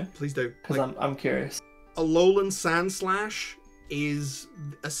check this now. Please do. Because I'm curious. Alolan Sandslash is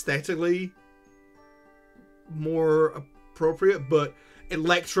aesthetically more appropriate, but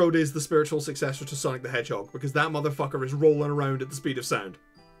Electrode is the spiritual successor to Sonic the Hedgehog, because that motherfucker is rolling around at the speed of sound.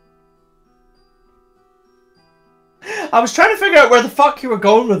 I was trying to figure out where the fuck you were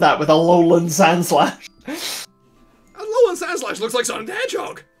going with that, with a Lowland Sandslash. A Lowland Sandslash looks like Sonic the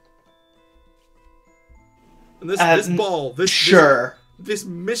Hedgehog! And this ball, this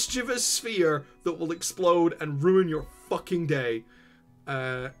mischievous sphere that will explode and ruin your fucking day.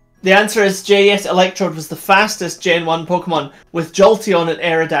 The answer is J. Yes, Electrode was the fastest Gen 1 Pokemon, with Jolteon and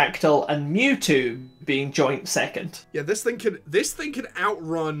Aerodactyl and Mewtwo being joint second. Yeah, this thing could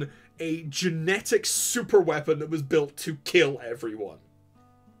outrun a genetic super weapon that was built to kill everyone.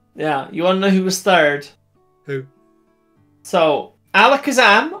 Yeah, you want to know who was third? Who? So,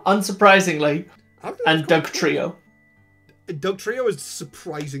 Alakazam, unsurprisingly, and Dugtrio. Dugtrio is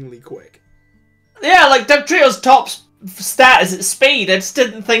surprisingly quick. Yeah, like Dugtrio's top stat is its speed. I just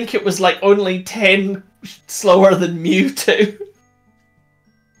didn't think it was like only 10 slower than Mewtwo.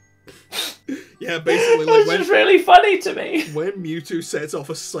 Yeah, basically, like, which is really funny to me. When Mewtwo sets off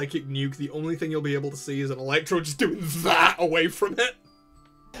a psychic nuke, the only thing you'll be able to see is an Electrode just doing that away from it.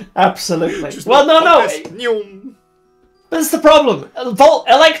 Absolutely. Well, no. That's the problem.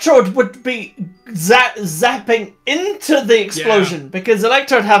 Electrode would be zapping into the explosion, because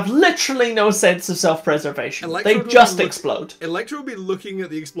Electrode have literally no sense of self-preservation. They just explode. Electrode would be looking at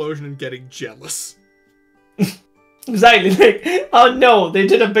the explosion and getting jealous. Exactly. Like, oh no, they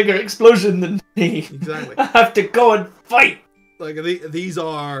did a bigger explosion than me. Exactly. I have to go and fight. Like, these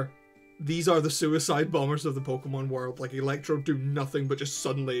are the suicide bombers of the Pokemon world. Like, Electrode do nothing but just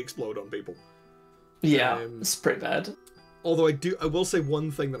suddenly explode on people. Yeah, it's pretty bad. Although I will say one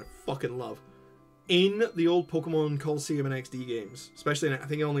thing that I fucking love. In the old Pokemon Colosseum and XD games, especially I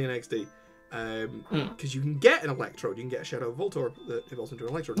think only in XD, because you can get an Electrode, you can get a Shadow Voltorb that evolves into an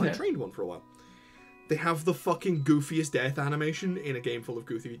Electrode, and I trained one for a while. They have the fucking goofiest death animation in a game full of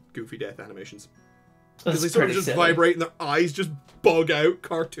goofy death animations. Because they sort of just vibrate and their eyes just bug out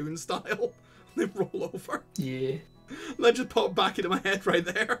cartoon style. They roll over. Yeah. And that just popped back into my head right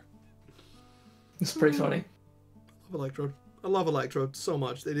there. It's pretty funny. Electrode. I love Electrode so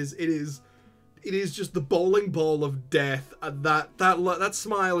much. It is just the bowling ball of death, and that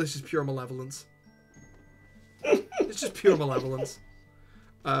smile is just pure malevolence. It's just pure malevolence.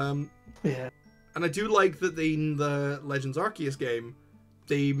 Yeah. And I do like that in the Legends Arceus game,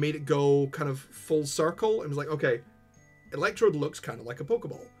 they made it go kind of full circle. It was like, okay, Electrode looks kind of like a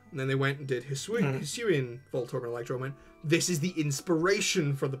Pokeball. And then they went and did Hisuian Voltorb and Electrode and went, this is the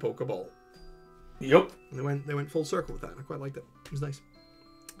inspiration for the Pokeball. Yep. And they went full circle with that, and I quite liked it. It was nice.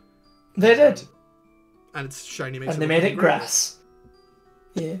 They did. And it's shiny makes and they made it grass.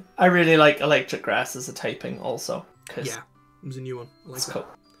 Yeah. I really like electric grass as a typing also. Yeah. It was a new one. I like that. Cool.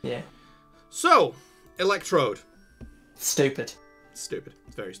 Yeah. So, Electrode. Stupid. Stupid.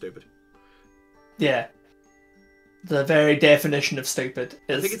 It's very stupid. Yeah. The very definition of stupid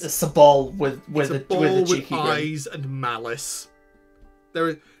is it's a ball with a cheeky grin. Eyes and malice.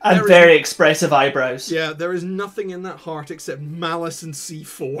 Very expressive eyebrows. Yeah, there is nothing in that heart except malice and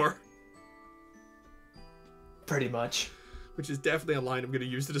C4. Pretty much. Which is definitely a line I'm going to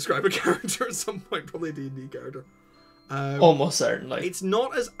use to describe a character at some point, probably a D&D character. Almost certainly. It's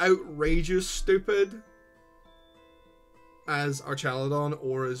not as outrageous stupid as Archaludon,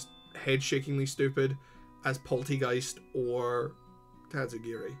 or as head-shakingly stupid as Poltegeist or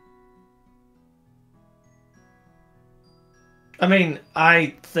Tatsugiri. I mean,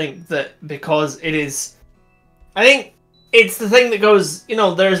 I think that because it is... I think it's the thing that goes,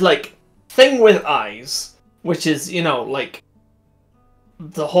 there's like thing with eyes, which is, like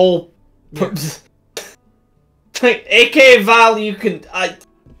the whole... Yeah. AK Val, you can...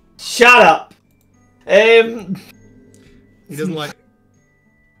 shut up. He doesn't like...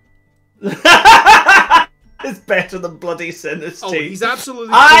 It's better than bloody Sinistea. Oh, he's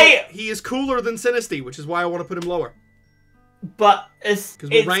absolutely... He is cooler than Sinistea, which is why I want to put him lower. But it's...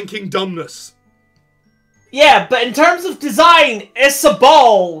 Because we're ranking dumbness. Yeah, but in terms of design, it's a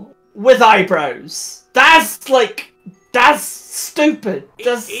ball with eyebrows. That's stupid.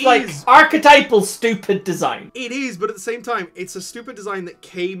 That's like archetypal stupid design. It is, but at the same time, it's a stupid design that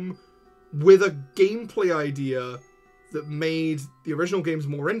came with a gameplay idea that made the original games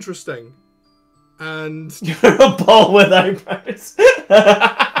more interesting. And... You're a ball with eyebrows.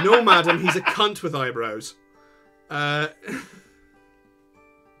 No, madam, he's a cunt with eyebrows. Ron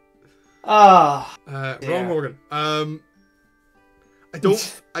Morgan. I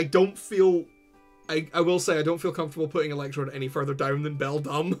don't feel... I will say I don't feel comfortable putting Electrode any further down than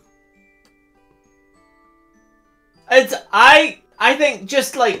Beldum. I think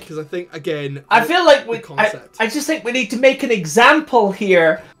just like... Because I think, again... I feel like I just think we need to make an example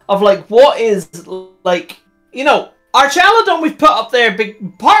here of, like, what is, like... You know, our Chaladon we've put up there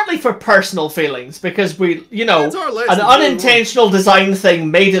partly for personal feelings, because we, you know, an unintentional design thing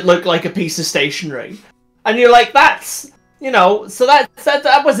made it look like a piece of stationery. And you're like, that's... You know, so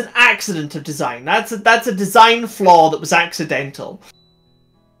that was an accident of design. That's a design flaw that was accidental.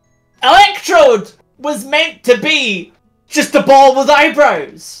 Electrode was meant to be just a ball with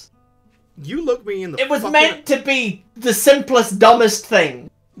eyebrows. You look me in the... It was meant to be the simplest, dumbest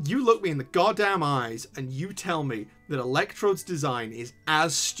thing. You look me in the goddamn eyes and you tell me that Electrode's design is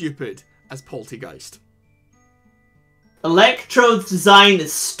as stupid as Poltergeist. Electrode's design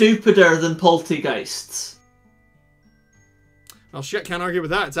is stupider than Poltergeist's. Well, shit, can't argue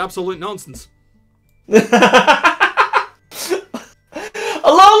with that. It's absolute nonsense. Alolan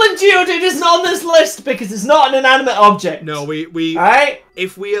Geodude isn't on this list because it's not an inanimate object. No, we Alright?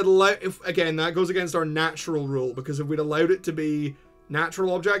 If again, that goes against our natural rule, because if we'd allowed it to be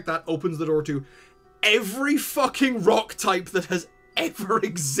natural object, that opens the door to every fucking rock type that has ever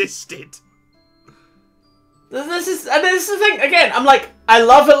existed. This is the thing, again, I'm like, I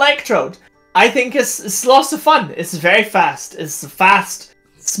love Electrode. I think it's lots of fun. It's very fast. It's a fast,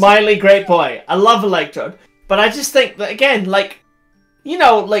 smiley, great boy. I love Electrode. But I just think that, again, like, you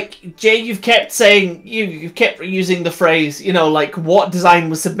know, like, Jay, you've kept saying, you've kept using the phrase, you know, like, what design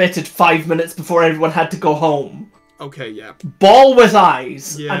was submitted 5 minutes before everyone had to go home? Okay, yeah. Ball with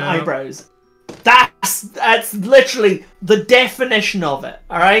eyes and eyebrows. That's literally the definition of it,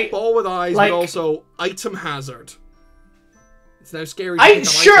 alright? Ball with eyes, like, but also item hazard. It's now scary to I'm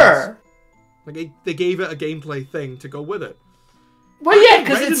sure! Items. Like, they gave it a gameplay thing to go with it. Well, yeah,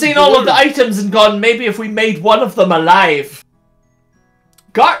 because it's seen all of the items and gone, maybe if we made one of them alive.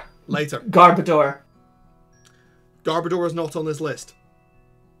 Later. Garbodor. Garbodor is not on this list.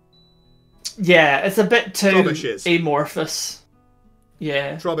 Yeah, it's a bit too Trubbish is. amorphous.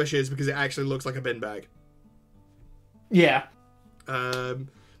 Yeah. Trubbish is because it actually looks like a bin bag. Yeah. But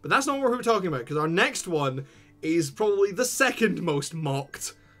that's not what we're talking about, because our next one is probably the second most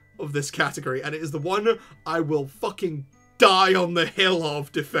mocked of this category, and it is the one I will fucking die on the hill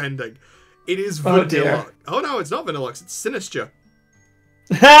of defending. It is Vanilla. Dear. Oh no, it's not Vanillux, it's Sinistra.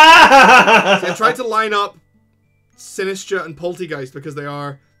 See, I tried to line up Sinistra and Poltergeist because they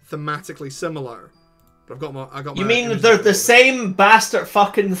are thematically similar. But I got my... You mean they're the same bastard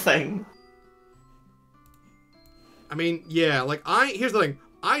fucking thing? I mean, yeah, like, here's the thing.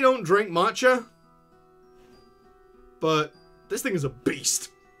 I don't drink matcha, but this thing is a beast.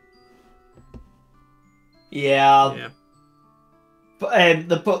 Yeah. But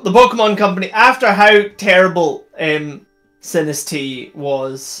the Pokemon Company, after how terrible Sinistea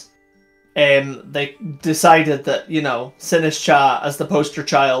was, they decided that, you know, Sinistra as the poster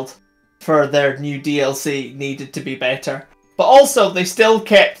child for their new DLC needed to be better. But also, they still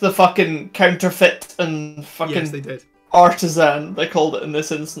kept the fucking counterfeit and fucking... Yes, they did. Artisan, they called it in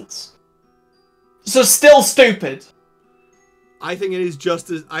this instance. So still stupid. I think it is just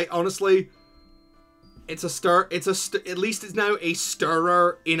as... honestly... It's a stir. At least it's now a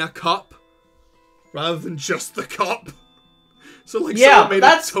stirrer in a cup, rather than just the cup. So like, someone made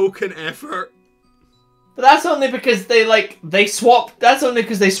a token effort. But that's only because they swapped. That's only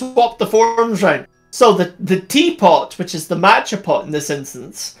because they swapped the forms round. So the teapot, which is the matcha pot in this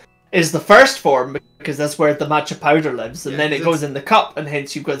instance, is the first form because that's where the matcha powder lives, and then it goes in the cup, and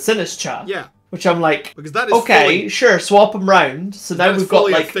hence you've got Sinistra. Yeah. Which I'm like, because that is okay, sure, swap them round. So now we've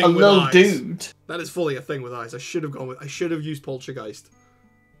got like a little dude. That is fully a thing with eyes. I should have used Poltergeist.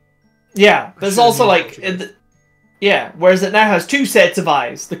 Yeah, but it's also like, whereas it now has two sets of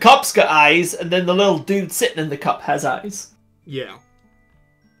eyes. The cup's got eyes, and then the little dude sitting in the cup has eyes. Yeah.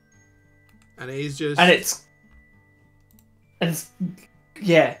 And it is just... And it's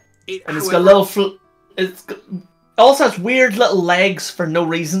yeah. It's got little... It also has weird little legs for no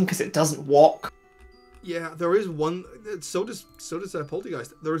reason because it doesn't walk. Yeah, there is one. So does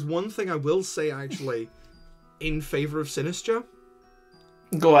Poltergeist. There is one thing I will say actually in favor of Sinistra.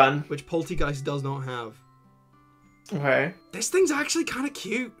 Go on. Which Poltergeist does not have. Okay. This thing's actually kind of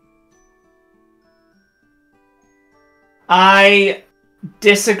cute. I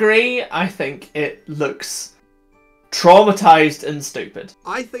disagree. I think it looks traumatized and stupid.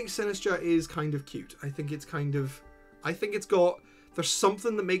 I think Sinistra is kind of cute. I think it's got... There's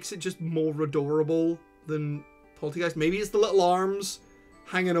something that makes it just more adorable than Poltergeist. Maybe it's the little arms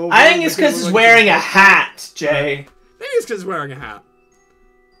hanging over. I think it's because it's wearing a hat, Jay. Maybe it's because it's wearing a hat.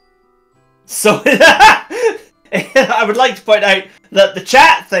 So, I would like to point out that the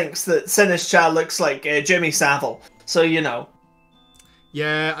chat thinks that Sinistra looks like Jimmy Savile. So, you know.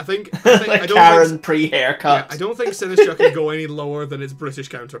 Yeah, I think I don't Karen pre-haircut. Yeah, I don't think Sinistcha can go any lower than its British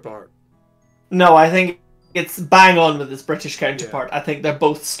counterpart. No, I think it's bang on with its British counterpart. Yeah. I think they're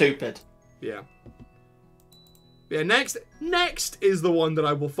both stupid. Yeah. Yeah, next is the one that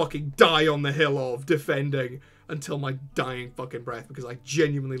I will fucking die on the hill of defending until my dying fucking breath, because I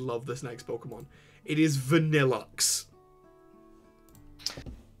genuinely love this next Pokemon. It is Vanillux.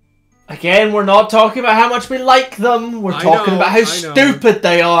 Again, we're not talking about how much we like them. We're talking about how stupid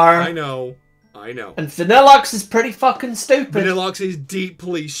they are. I know. And Vanillux is pretty fucking stupid. Vanillux is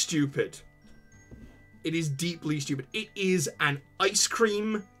deeply stupid. It is deeply stupid. It is an ice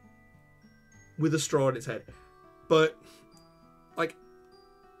cream with a straw in its head. But, like,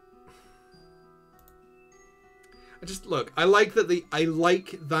 I like that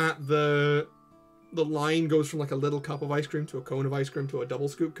the line goes from like a little cup of ice cream to a cone of ice cream to a double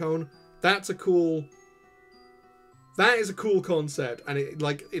scoop cone. That is a cool concept, and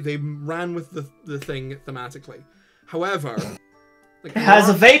they ran with the thing thematically. However, like, it has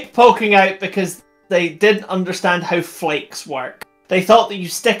a vape poking out because they didn't understand how flakes work. They thought that you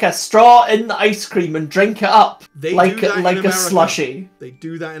stick a straw in the ice cream and drink it up like a slushy. They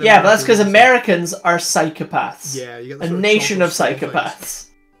do that in America. Yeah, but that's because Americans are psychopaths. Yeah, you get a nation of psychopaths.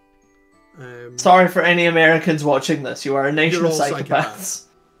 Sorry for any Americans watching this. You are a nation of psychopaths.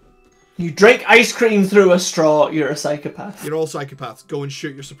 You drink ice cream through a straw, you're a psychopath. You're all psychopaths. Go and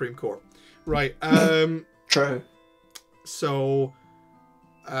shoot your Supreme Court. Right. True. So,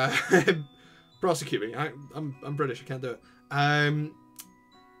 prosecute me. I'm British. I can't do it.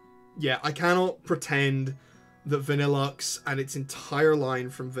 Yeah, I cannot pretend that Vanillux and its entire line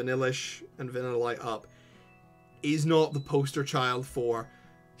from Vanillish and Vanillite up is not the poster child for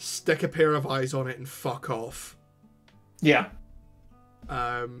stick a pair of eyes on it and fuck off. Yeah.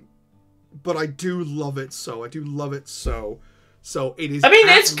 But I do love it so. So it is... I mean,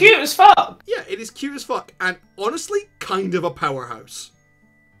 it's cute as fuck. Yeah, it is cute as fuck. And honestly, kind of a powerhouse.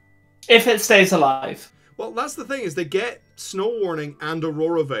 If it stays alive. Well, that's the thing, is they get Snow Warning and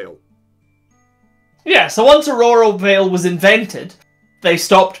Aurora Veil. Yeah, so once Aurora Veil was invented, they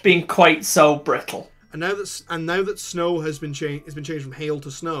stopped being quite so brittle. And now that Snow has been changed from Hail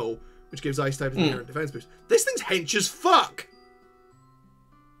to Snow, which gives Ice types an inherent defense boost, this thing's hench as fuck!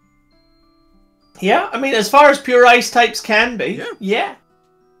 Yeah, I mean, as far as pure Ice types can be. Yeah.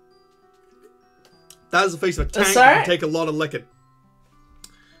 That is the face of a tank that can take a lot of licking.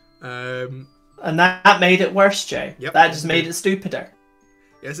 And that made it worse, Jay. Yep, that just made it stupider.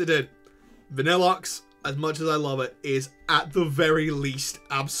 Yes, it did. Vanillux, as much as I love it, is at the very least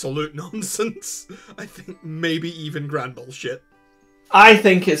absolute nonsense. I think maybe even grand bullshit. I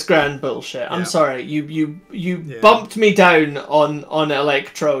think it's grand bullshit. I'm sorry. You bumped me down on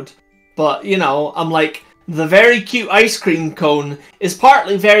Electrode. But, you know, I'm like, the very cute ice cream cone is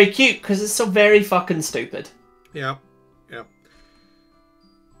partly very cute because it's so very fucking stupid. Yeah.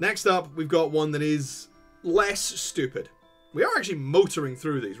 Next up, we've got one that is less stupid. We are actually motoring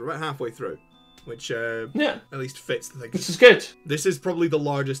through these. We're about halfway through, which at least fits the thing. Which is good. This is probably the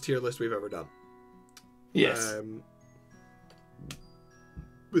largest tier list we've ever done. Yes.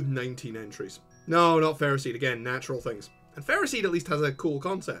 With 19 entries. No, not Ferroseed. Again, natural things. And Ferroseed at least has a cool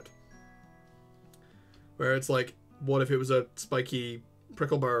concept. Where it's like, what if it was a spiky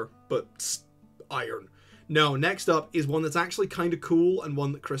prickleburr, but iron? No, next up is one that's actually kind of cool, and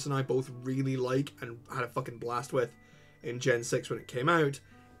one that Chris and I both really like and had a fucking blast with in Gen 6 when it came out.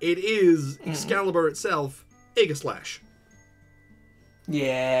 It is Excalibur itself, Aegislash.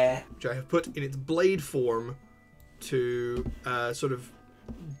 Yeah. Which I have put in its blade form to sort of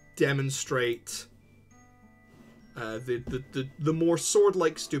demonstrate the more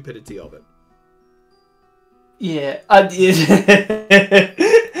sword-like stupidity of it. Yeah,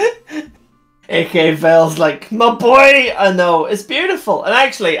 AK Vel's like, my boy, I know, it's beautiful. And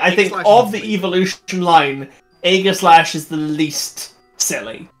actually, I think of the evolution line, Aegislash is the least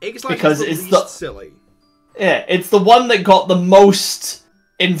silly. Aegislash because is the least silly. Yeah, it's the one that got the most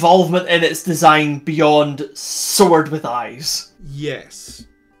involvement in its design beyond sword with eyes. Yes.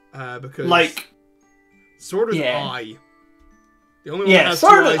 Because... like... Sword with eye. The only one that has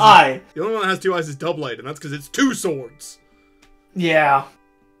sword with eye. The only one that has two eyes is Doublade, and that's because it's two swords. Yeah.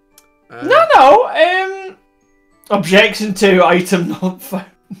 No. Objection to item, not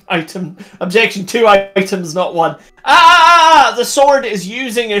item. Objection to items, not one. The sword is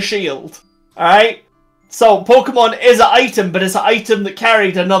using a shield. Alright? So, Pokemon is an item, but it's an item that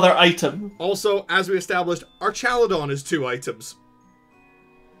carried another item. Also, as we established, Archaludon is two items.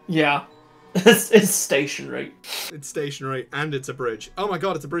 Yeah. It's stationary. It's stationary, and it's a bridge. Oh my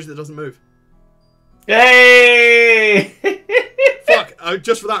god, it's a bridge that doesn't move. Yay! Fuck,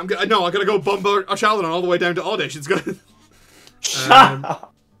 just for that, I'm gonna go Bomber or Shaladin all the way down to Oddish. It's gonna.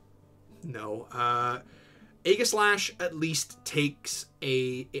 No. Aegislash at least takes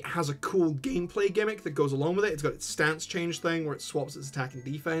it has a cool gameplay gimmick that goes along with it. It's got its stance change thing where it swaps its attack and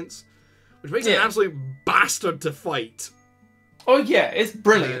defense, which makes it an absolute bastard to fight. Oh yeah, it's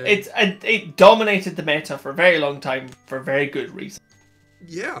brilliant. It dominated the meta for a very long time for very good reason.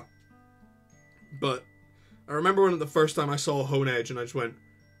 Yeah. But I remember when the first time I saw Hone Edge and I just went,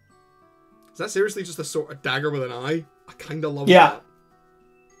 is that seriously just a dagger with an eye? I kind of love that.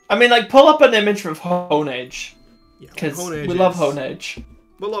 I mean, like, pull up an image of Hone Edge. Because we love Hone Edge.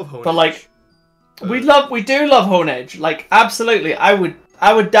 We love Hone Edge. But, like, we do love Hone Edge. Like, absolutely. I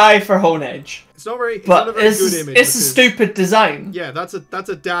would die for Hone Edge. It's not very good image. It's a stupid design. Yeah, that's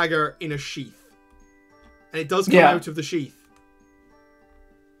a dagger in a sheath. And it does come out of the sheath.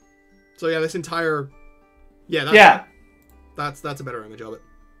 So yeah, this entire... Yeah, that's a better image of it.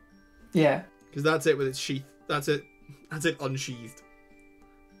 Yeah. Because that's it with its sheath. That's it unsheathed.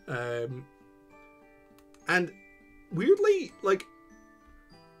 And weirdly, like,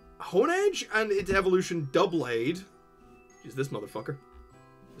 Hone Edge and its evolution Doublade, is this motherfucker,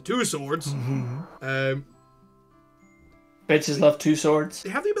 the two swords. Bitches love two swords. They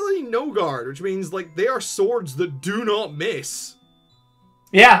have the ability No Guard, which means like they are swords that do not miss.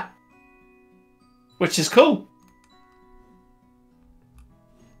 Yeah. Which is cool.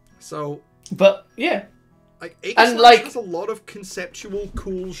 So, but yeah. Like, Aegislash has a lot of conceptual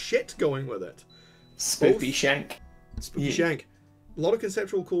cool shit going with it. Spoopy Shank. Shank. A lot of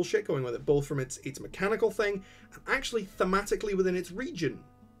conceptual cool shit going with it, both from its mechanical thing and actually thematically within its region.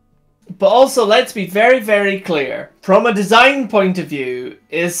 But also, let's be very, very clear. From a design point of view,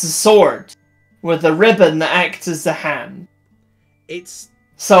 it's a sword with a ribbon that acts as the hand.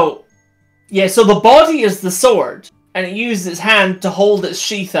 So the body is the sword, and it uses its hand to hold its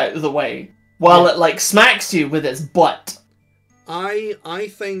sheath out of the way. While it, like, smacks you with its butt. I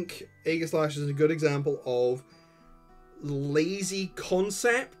think Aegislash is a good example of lazy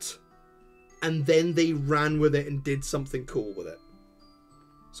concept, and then they ran with it and did something cool with it.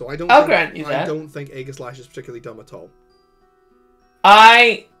 So I don't think Aegislash is particularly dumb at all.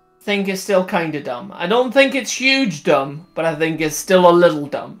 I think it's still kind of dumb. I don't think it's huge dumb, but I think it's still a little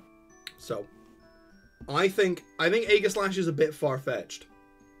dumb. So, I think Aegislash is a bit far-fetched.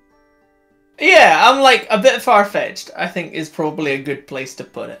 Yeah, I'm like a bit far-fetched. I think is probably a good place to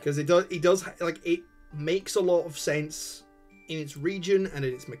put it. Because it makes a lot of sense in its region and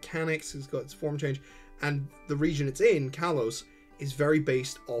in its mechanics. It's got its form change, and the region it's in, Kalos, is very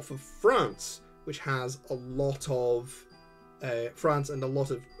based off of France, which has a lot of France and a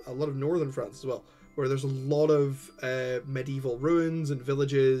lot of northern France as well, where there's a lot of medieval ruins and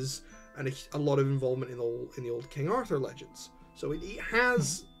villages and a lot of involvement in the old King Arthur legends. So it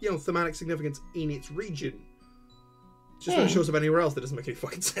has, thematic significance in its region. It's just when it shows up anywhere else that doesn't make any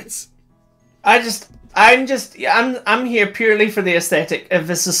fucking sense. I'm here purely for the aesthetic. If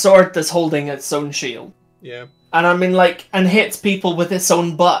it's a sword that's holding its own shield. Yeah. And I mean, like, and hits people with its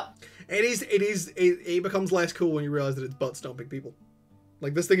own butt. It becomes less cool when you realize that it's butt stomping people.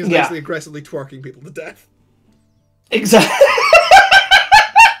 Like, this thing is basically aggressively twerking people to death. Exactly.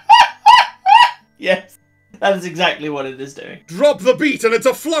 Yes. That is exactly what it is doing. Drop the beat and it's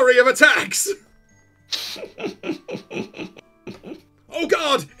a flurry of attacks! Oh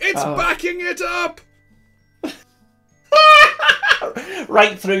god! It's backing it up!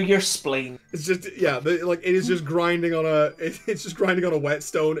 Right through your spleen. It's just, it is just grinding on a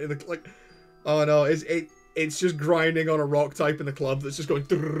whetstone in the, like, oh no, it's just grinding on a rock type in the club that's just going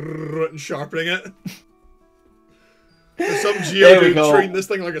and sharpening it. There's some geodude treating this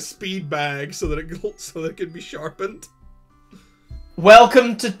thing like a speed bag so that it can be sharpened.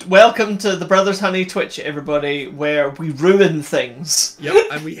 Welcome to the Brothers Honey Twitch, everybody, where we ruin things. Yep,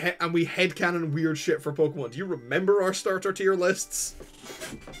 and we headcanon weird shit for Pokemon. Do you remember our starter tier lists?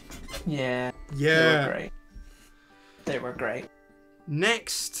 Yeah. Yeah. They were great.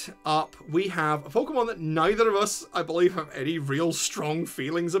 Next up, we have a Pokemon that neither of us, I believe, have any real strong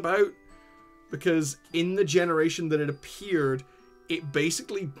feelings about. Because in the generation that it appeared, it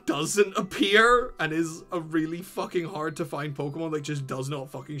basically doesn't appear and is a really fucking hard to find Pokemon that just does not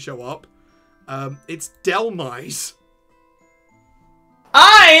fucking show up. It's Delmise.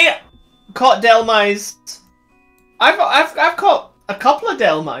 I caught Delmise. I've caught a couple of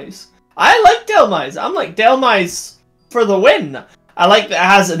Delmise. I like Delmise. I'm like Delmise for the win. I like that it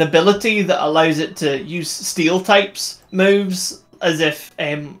has an ability that allows it to use steel types moves as if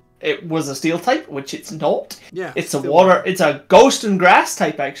it was a steel type, which it's not. Yeah. It's a water. It's a ghost and grass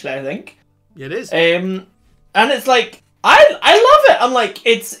type, actually, I think. Yeah, it is. And it's like I love it. I'm like,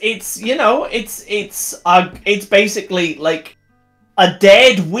 it's you know, it's basically like a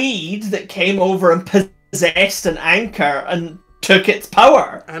dead weed that came over and possessed an anchor and took its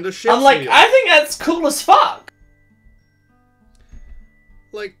power. And a ship. I'm like, I think that's cool as fuck.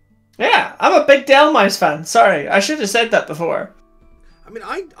 Like, yeah, I'm a big Delmise fan. Sorry, I should have said that before. I mean,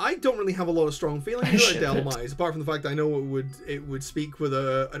 I don't really have a lot of strong feelings about Delmise, apart from the fact that I know it would speak with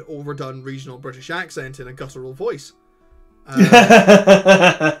an overdone regional British accent in a guttural voice.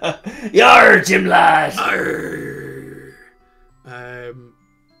 Yar, Jim lad.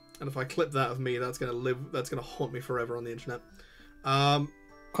 And if I clip that of me, that's gonna haunt me forever on the internet.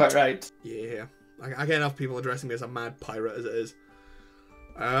 Quite right. Yeah, I get enough people addressing me as a mad pirate as it is.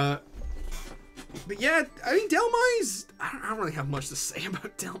 But yeah, I mean, Delmise, I don't really have much to say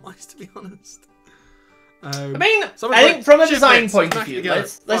about Delmise, to be honest. I mean, I think from a design point of view,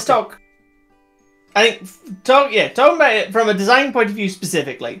 let's talk. Talking about it from a design point of view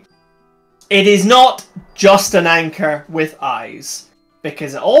specifically, it is not just an anchor with eyes,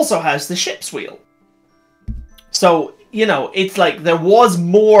 because it also has the ship's wheel. So, you know, it's like there was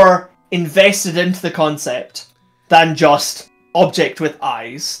more invested into the concept than just object with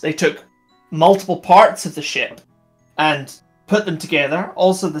eyes. They took multiple parts of the ship and put them together.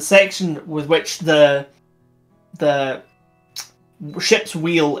 Also, the section with which the ship's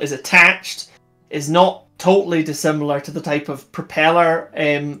wheel is attached is not totally dissimilar to the type of propeller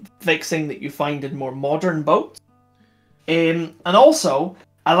fixing that you find in more modern boats. And also,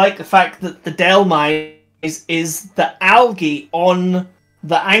 I like the fact that the Delmise is the algae on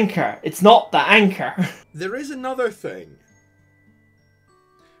the anchor. It's not the anchor. There is another thing,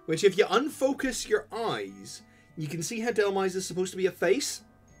 which if you unfocus your eyes, you can see how Delmise is supposed to be a face.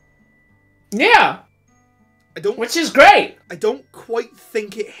 Yeah. Which is great. I don't quite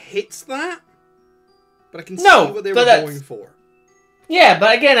think it hits that, but I can see what they were going for. Yeah,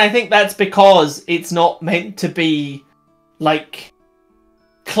 but again, I think that's because it's not meant to be, like,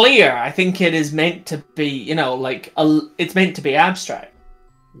 clear. I think it is meant to be, you know, like, it's meant to be abstract.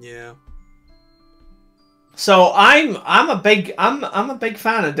 Yeah. So I'm a big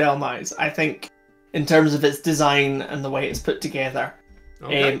fan of Delmise, I think, in terms of its design and the way it's put together.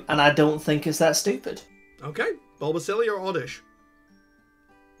 Okay. And I don't think it's that stupid. Okay. Bulbasilli or Oddish?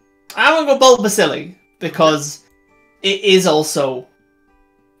 I'm gonna go Bulbasilli, because it is also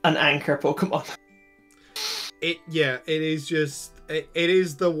an anchor Pokemon. It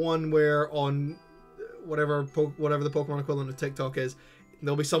is the one where on whatever the Pokemon equivalent of TikTok is,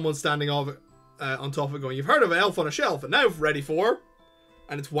 there'll be someone standing on top of it going, "You've heard of an elf on a shelf, and now ready for,"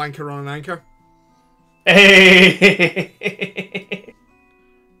 and it's wanker on an anchor.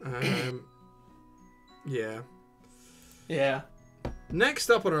 Yeah. Yeah. Next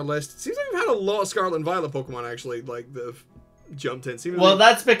up on our list, seems like we've had a lot of Scarlet and Violet Pokemon actually, like that have jumped in. Well,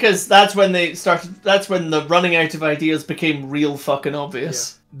 that's because that's when they started. That's when the running out of ideas became real fucking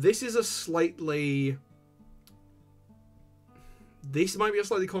obvious. Yeah. This might be a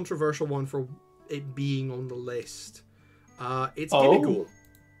slightly controversial one for it being on the list. It's Gimmighoul.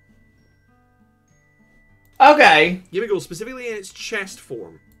 Okay. Gimmighoul, specifically in its chest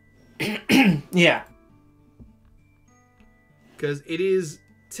form. Yeah. Because it is,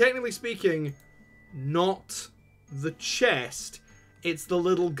 technically speaking, not the chest. It's the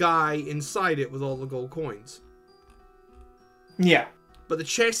little guy inside it with all the gold coins. Yeah. But the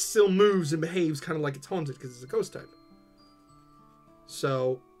chest still moves and behaves kind of like it's haunted because it's a ghost type.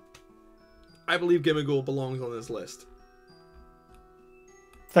 So, I believe Gimmighoul belongs on this list.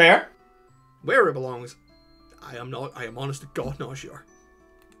 Fair. Where it belongs, I am honest to God not sure.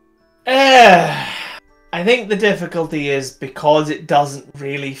 I think the difficulty is because it doesn't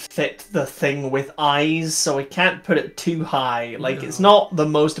really fit the thing with eyes, so I can't put it too high. Like, it's not the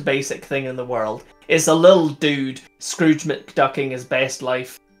most basic thing in the world. It's a little dude, Scrooge McDucking his best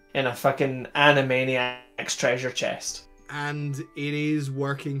life in a fucking Animaniacs treasure chest. And it is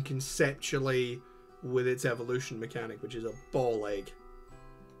working conceptually with its evolution mechanic, which is a ball egg.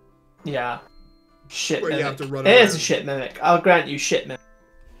 Yeah. Shit where mimic. You have to run it around. Is a shit mimic. I'll grant you shit mimic.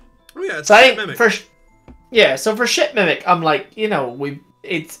 Oh yeah, it's a shit mimic. So for shit mimic, I'm like, you know,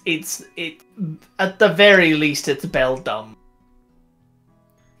 it at the very least it's bell dumb.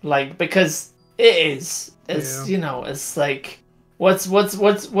 Like, because it's you know, it's like what's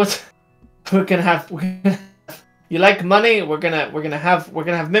we're gonna have you like money, we're gonna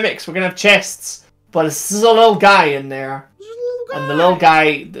have mimics, we're gonna have chests, but it's just a little guy in there. And the little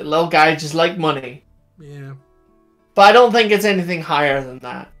guy just like money. Yeah. But I don't think it's anything higher than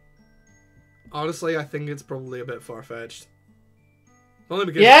that. Honestly, I think it's probably a bit far-fetched. Only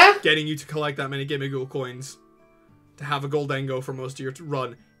because getting you to collect that many Gimmighoul coins to have a Goldengo for most of your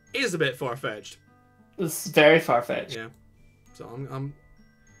run is a bit far-fetched. It's very far-fetched. Yeah. So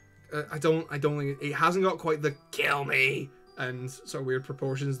I don't think it hasn't got quite the kill me and sort of weird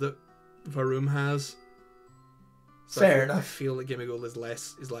proportions that Varum has. So Fair enough. I feel that Gimmighoul is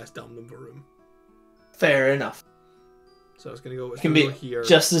less dumb than Varum. Fair enough. So it's gonna go. It's can gonna be go here.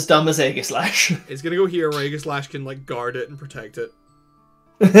 Just as dumb as Aegislash. It's gonna go here where Aegislash can like guard it and protect it.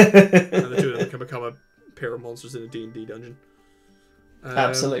 And the two of them can become a pair of monsters in a D&D dungeon.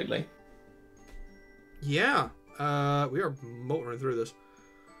 Absolutely. Yeah. We are motoring through this.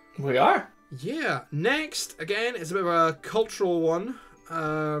 We are. Yeah. Next, again, it's a bit of a cultural one.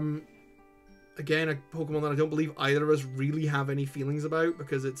 Again, a Pokemon that I don't believe either of us really have any feelings about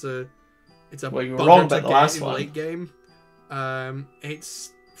because it's a well, you were wrong about the last one. Late game.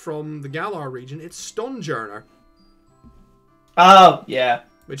 It's from the Galar region. It's Stonjourner. Oh yeah.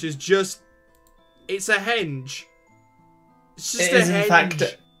 Which is just, it's a henge. It's just it a is henge. in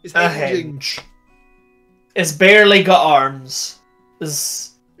fact it's a henge. It's barely got arms.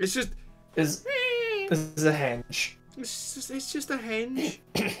 It's just a henge. It's just a henge.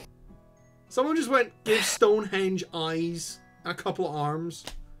 Someone just went, give Stonehenge eyes and a couple of arms.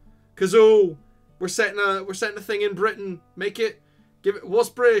 Cause we're setting a thing in Britain. Make it, give it what's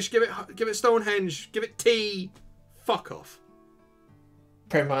British? Give it Stonehenge. Give it tea. Fuck off.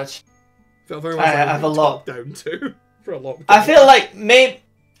 Pretty much. Felt very much I have a lot down to for a long time. I feel like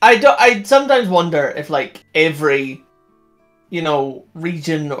I sometimes wonder if like every, you know,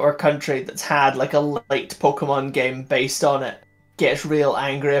 region or country that's had like a late Pokemon game based on it gets real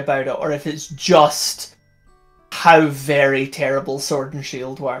angry about it, or if it's just how very terrible Sword and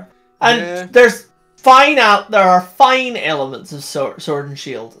Shield were. And there are fine elements of Sword and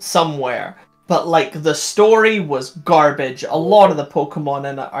Shield somewhere, but like the story was garbage. A lot of the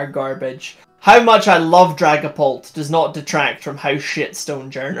Pokemon in it are garbage. How much I love Dragapult does not detract from how shit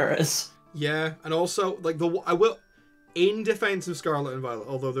Stonjourner is. Yeah, and also like in defense of Scarlet and Violet,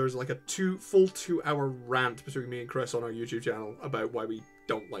 although there's like a full 2 hour rant between me and Chris on our YouTube channel about why we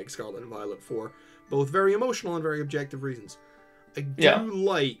don't like Scarlet and Violet for both very emotional and very objective reasons. I do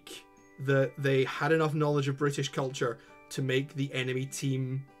like that they had enough knowledge of British culture to make the enemy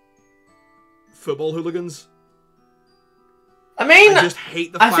team football hooligans. I mean, I just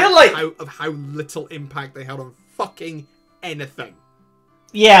hate the fact of how little impact they had on fucking anything.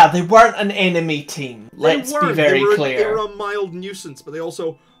 Yeah, they weren't an enemy team. Let's be very clear. They were a mild nuisance, but they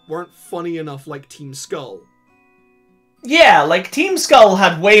also weren't funny enough like Team Skull. Yeah, like Team Skull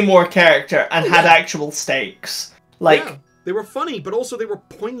had way more character and had actual stakes. Like they were funny, but also they were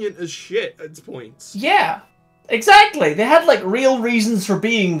poignant as shit at points. Yeah, exactly. They had like real reasons for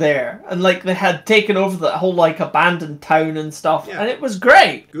being there, and like they had taken over the whole like abandoned town and stuff, and it was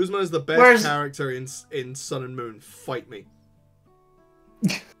great. Guzma is the best character in Sun and Moon. Fight me.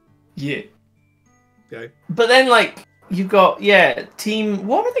 Yeah. Okay. But then like you got Team.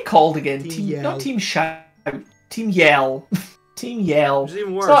 What were they called again? Team Yell. Not Team Shout. Team Yell. Team Yell. Which is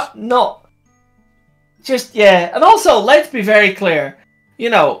even worse. Not. Just and also let's be very clear.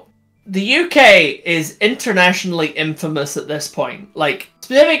 You know, the UK is internationally infamous at this point. Like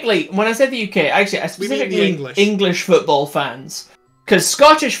specifically, when I said the UK, actually I specifically mean English football fans, because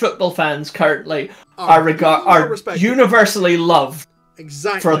Scottish football fans currently are universally loved.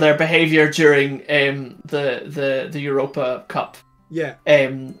 Exactly. For their behaviour during the Europa Cup. Yeah.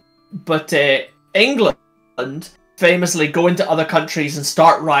 But England famously go into other countries and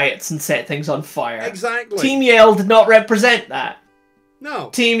start riots and set things on fire. Exactly. Team Yell did not represent that. No.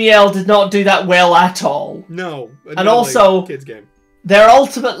 Team Yell did not do that well at all. No. And also, kids game. Their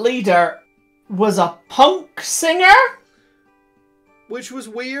ultimate leader was a punk singer? Which was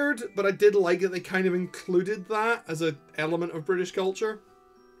weird, but I did like that they kind of included that as an element of British culture.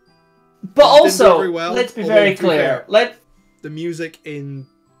 But also, let's be very clear. The music in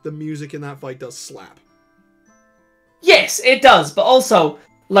that fight does slap. Yes, it does. But also,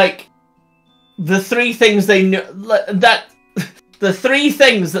 like, the three things they knew that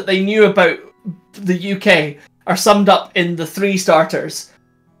they knew about the UK are summed up in the 3 starters.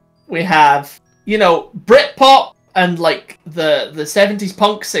 We have, you know, Britpop. And like the 70s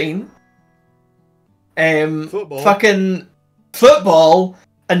punk scene, fucking football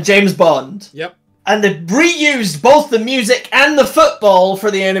and James Bond. Yep. And they reused both the music and the football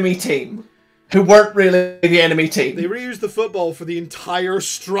for the enemy team, who weren't really the enemy team. They reused the football for the entire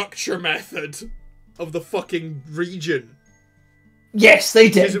structure method of the fucking region. Yes, they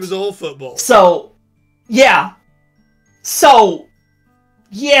did. Because it was all football. So, yeah.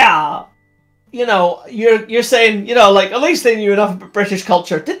 You know, you're saying, you know, like, at least they knew enough about British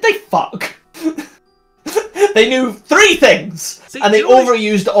culture. Did they fuck? They knew 3 things, See, and they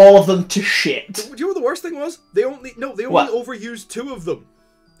overused all of them to shit. Do you know what the worst thing was? They only overused 2 of them.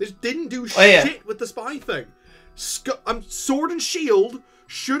 They just didn't do shit with the spy thing. Sword and Shield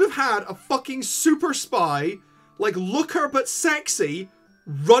should have had a fucking super spy, like looker but sexy,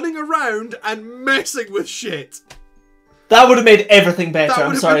 running around and messing with shit. That would have made everything better.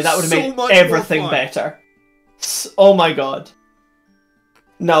 I'm sorry, that would have made everything better. Oh my god.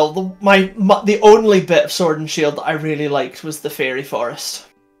 No, the only bit of Sword and Shield that I really liked was the fairy forest.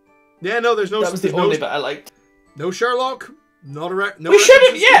 Yeah, no, that was the only bit I liked. No Sherlock, not a no. We should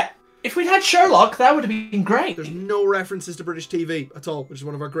have, yeah. If we'd had Sherlock, that would have been great. There's no references to British TV at all, which is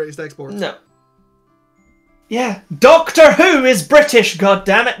one of our greatest exports. No. Yeah, Doctor Who is British,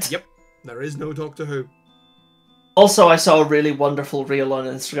 goddammit! Yep, there is no Doctor Who. Also, I saw a really wonderful reel on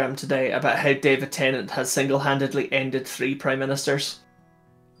Instagram today about how David Tennant has single-handedly ended 3 prime ministers.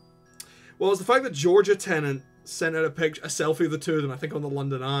 Well, it's the fact that Georgia Tennant sent out a selfie of the 2 of them, I think on the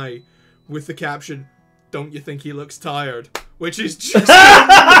London Eye, with the caption, "Don't you think he looks tired?" Which is just...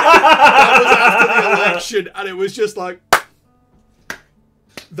 that was after the election, and it was just like...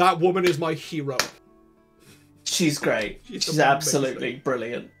 That woman is my hero. She's great. She's absolutely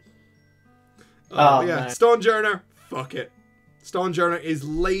brilliant. Oh, yeah. Stonejourner, fuck it. Stonejourner is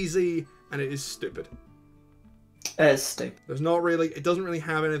lazy, and it is stupid. It's stupid. There's not really... It doesn't really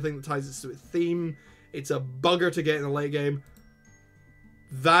have anything that ties it to a theme. It's a bugger to get in the late game.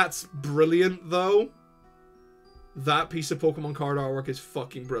 That's brilliant, though. That piece of Pokemon card artwork is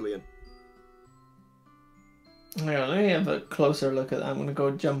fucking brilliant. Yeah, let me have a closer look at that. I'm going to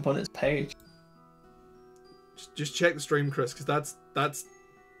go jump on its page. Just check the stream, Chris, because that's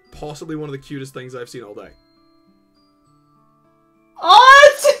possibly one of the cutest things I've seen all day. Oh,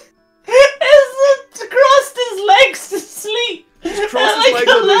 it's crossed his legs to sleep. He's crossed his like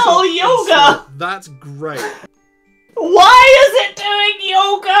legs a little yoga. That's great. Why is it doing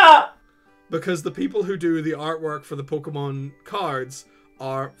yoga? Because the people who do the artwork for the Pokemon cards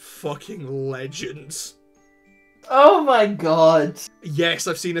are fucking legends. Oh my god. Yes,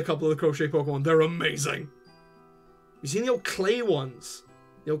 I've seen a couple of the crochet Pokemon. They're amazing. You seen the old clay ones?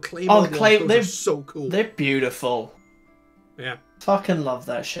 The old clay ones? They're so cool. They're beautiful. Yeah. Fucking love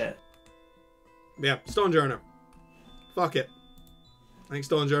that shit. Yeah, Stonejourner. Fuck it. I think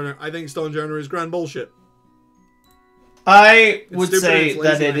Stonejourner is grand bullshit. I would say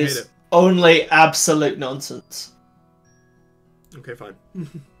that it is only absolute nonsense. Okay, fine.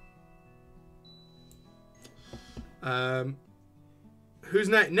 Who's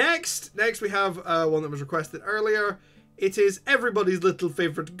next? Next we have one that was requested earlier. It is everybody's little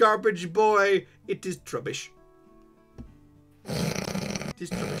favourite garbage boy. It is Trubbish. It is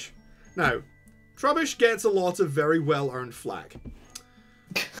Trubbish. Now, Trubbish gets a lot of very well-earned flack.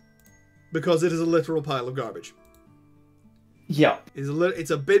 Because it is a literal pile of garbage. Yeah. It's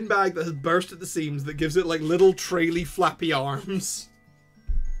a bin bag that has burst at the seams that gives it like little traily flappy arms.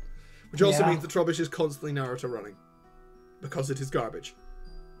 Which also means that Trubbish is constantly Naruto running. Because it is garbage.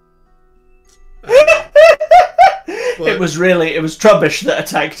 It was Trubbish that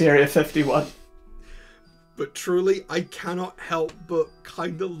attacked Area 51. But truly, I cannot help but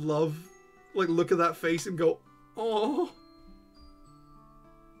kind of love, like, look at that face and go, oh.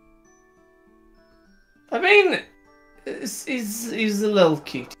 I mean, he's a little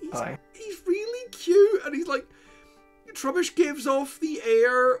cute guy. He's really cute, and he's like, Trubbish gives off the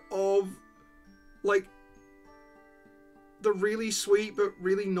air of, like, the really sweet but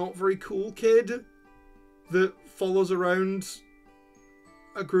really not very cool kid that follows around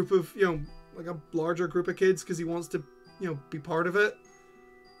a group of, like a larger group of kids because he wants to, be part of it.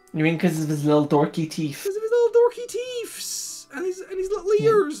 You mean because of his little dorky teeth? Because of his little dorky teeth and his little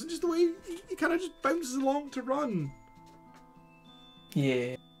ears and just the way he kind of just bounces along to run.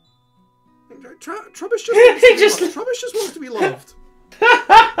 Yeah. Trubbish just wants to be loved.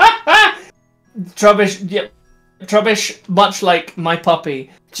 Trubbish, much like my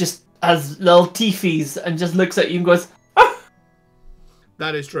puppy, just has little teethies and just looks at you and goes, ah!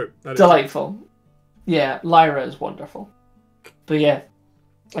 That is true. Delightful. Yeah, Lyra is wonderful. But yeah,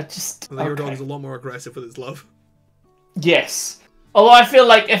 I think your dog is a lot more aggressive with its love. Yes. Although I feel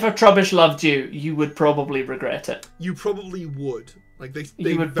like if a Trubbish loved you, you would probably regret it. You probably would. Like,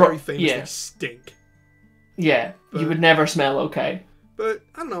 they would very famously stink. Yeah, you would never smell okay. But,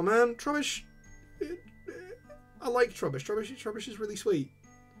 I don't know, man. Trubbish... I like Trubbish. Trubbish is really sweet.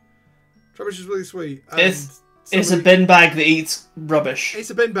 Trubbish is really sweet. It's a bin bag that eats rubbish.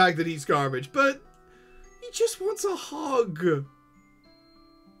 It's a bin bag that eats garbage, but he just wants a hug.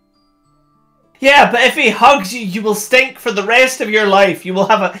 Yeah, but if he hugs you, you will stink for the rest of your life. You will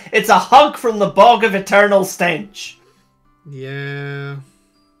have a... It's a hug from the bog of eternal stench. Yeah.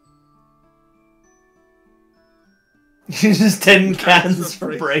 You just tin cans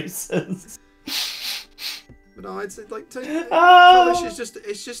for braces. But no, I'd say, like, Trubbish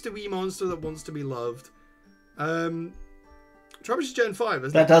is just a wee monster that wants to be loved. Trubbish is Gen 5, isn't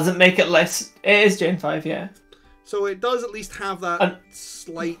it? That doesn't make it less... It is Gen 5, yeah. So it does at least have that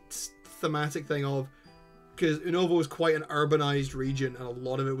slight thematic thing of... Because Unova was quite an urbanized region, and a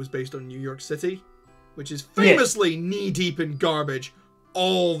lot of it was based on New York City, which is famously knee-deep in garbage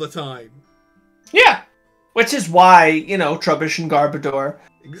all the time. Yeah! Which is why, you know, Trubbish and Garbodor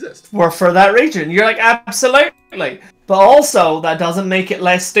exist. Were for that region. You're like, absolutely. But also, that doesn't make it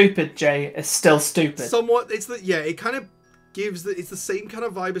less stupid, Jay. It's still stupid. Somewhat, it kind of gives it's the same kind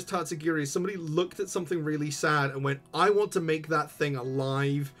of vibe as Tatsugiri. Somebody looked at something really sad and went, I want to make that thing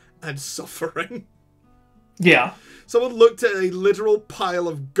alive and suffering. Yeah. Someone looked at a literal pile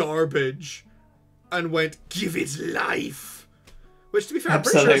of garbage and went, give it life. Which, to be fair, I'm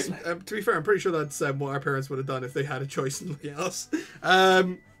pretty sure that's what our parents would have done if they had a choice in looking at us.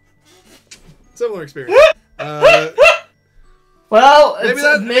 Similar experience. Well,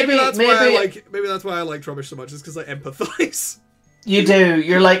 maybe that's why I like Trubbish so much. Is because I empathize. You do.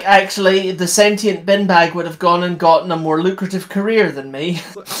 You're like, actually, the sentient bin bag would have gone and gotten a more lucrative career than me.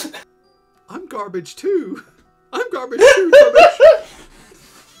 Like, I'm garbage too. I'm garbage too, Trubbish.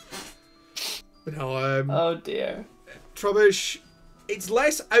 But no, oh dear. Trubbish. It's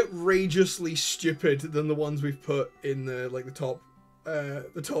less outrageously stupid than the ones we've put in the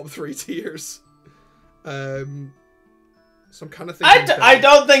top 3 tiers. So I'm kind of thinking. I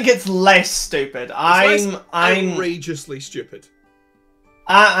don't think it's less stupid. I'm outrageously stupid.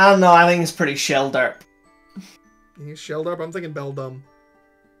 I don't know. I think it's pretty shell derp. You think it's shell derp? I'm thinking Beldum.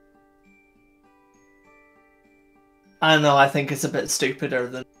 I don't know. I think it's a bit stupider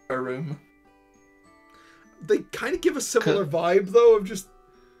than a room. They kind of give a similar vibe, though, of just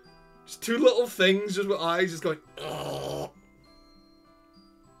two little things, just with eyes, just going, oh.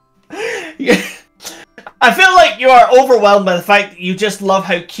 Yeah. I feel like you are overwhelmed by the fact that you just love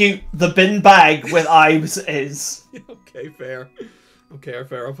how cute the bin bag with eyes is. Okay, fair. Okay,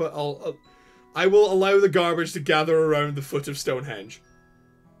 fair. I will allow the garbage to gather around the foot of Stonehenge.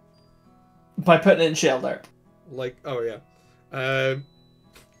 By putting it in shell dirt. Like, oh yeah.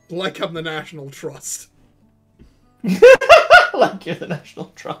 Like I'm the National Trust. Like you're the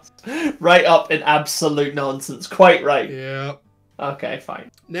National Trust. Right up in absolute nonsense. Quite right. Yeah. Okay, fine.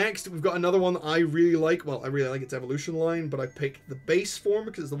 Next, we've got another one that I really like. Well, I really like its evolution line, but I picked the base form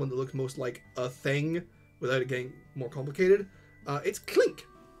because it's the one that looks most like a thing without it getting more complicated. It's Clink.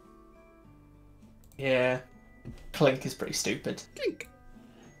 Yeah. Clink is pretty stupid. Clink.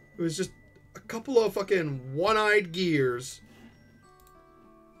 It was just a couple of fucking one-eyed gears.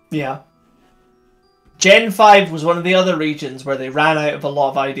 Yeah. Gen 5 was one of the other regions where they ran out of a lot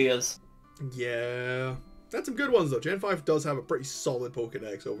of ideas. Yeah. That's some good ones, though. Gen 5 does have a pretty solid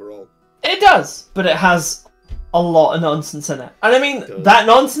Pokédex overall. It does, but it has a lot of nonsense in it. And I mean, that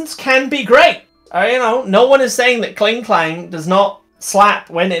nonsense can be great. You know, no one is saying that Kling Clang does not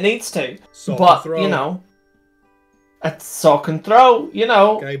slap when it needs to. But, you know, it's sock and throw, you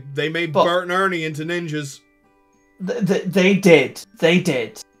know. Okay, they made Bert and Ernie into ninjas. They did. They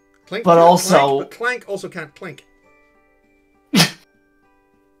did. Clink but also... Clank, but Clank also can't clink.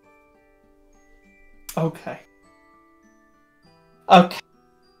 Okay. Okay.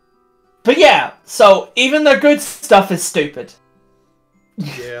 But yeah, so even their good stuff is stupid.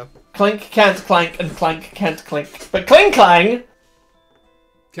 Yeah. Clink can't clank and Clank can't clink. But Kling Clang...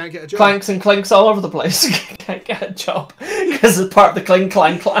 Can't get a job. Clanks and clinks all over the place. Can't get a job. Because it's part of the Kling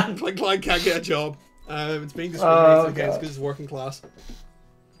Clang clan. Kling Clang can't get a job. It's being discriminated against because it's working class.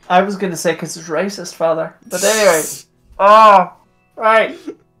 I was going to say because it's racist, father. But anyway. Oh, right.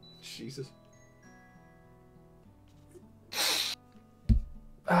 Jesus.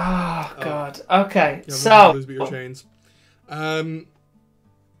 Oh, God. Okay, so... Lose your chains. Right.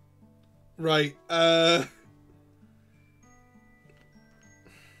 I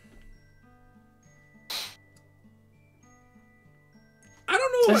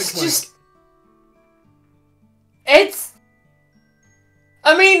don't know. It's just... It's...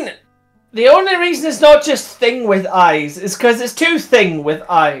 I mean, the only reason it's not just thing with eyes is because it's two thing with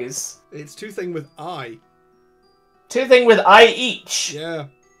eyes. It's two thing with eye. Two thing with eye each. Yeah.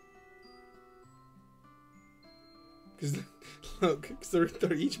 Because look,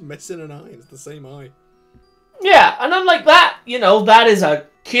 they're each missing an eye. It's the same eye. Yeah, and unlike that, you know, that is a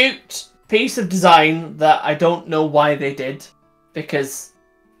cute piece of design that I don't know why they did. Because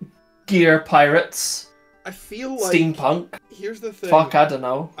gear pirates. I feel like steampunk. Here's the thing. Fuck, I don't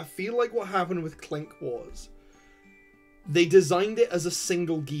know. I feel like what happened with Clink was they designed it as a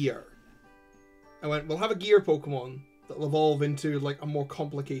single gear. I went, we'll have a gear Pokemon that'll evolve into like a more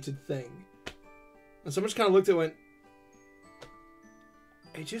complicated thing. And someone just kind of looked at it and went,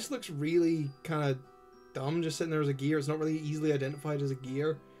 it just looks really kind of dumb just sitting there as a gear. It's not really easily identified as a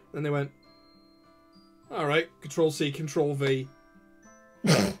gear. Then they went, alright, Control C, Control V.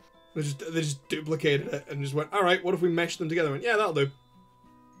 They just duplicated it and just went, alright, what if we mesh them together? I went, yeah, that'll do.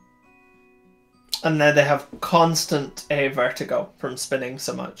 And then they have constant vertigo from spinning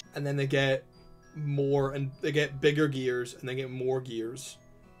so much. And then they get more, and they get bigger gears, and they get more gears.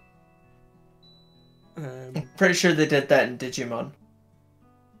 I'm pretty sure they did that in Digimon.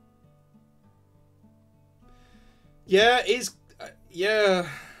 Yeah, yeah.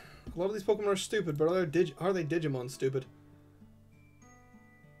 A lot of these Pokemon are stupid, but are they Digimon stupid?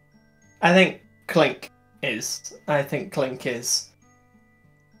 I think Clink is. I think Clink is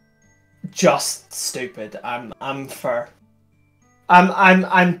just stupid. I'm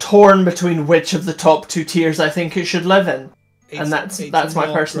torn between which of the top two tiers I think it should live in. And that's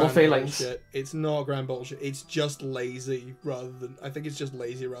my personal feelings. Bullshit. It's not grand bullshit. It's just lazy I think it's just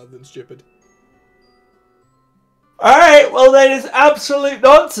lazy rather than stupid. Alright, well then it's absolute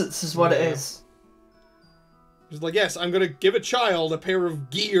nonsense is what it is. It's like, yes, I'm going to give a child a pair of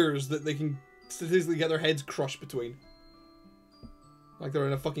gears that they can statistically get their heads crushed between. Like they're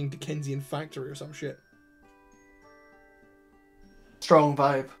in a fucking Dickensian factory or some shit. Strong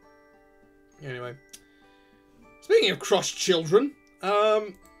vibe. Anyway. Speaking of crushed children,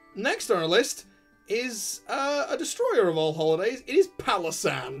 next on our list is a destroyer of all holidays. It is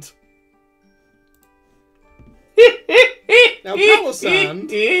Palisand. Now,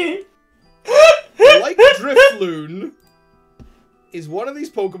 Palisand, like Drifloon, is one of these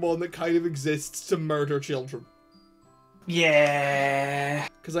Pokemon that kind of exists to murder children. Yeah.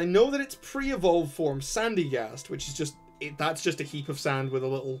 Because I know that its pre-evolved form, Sandygast, which is just... that's just a heap of sand with a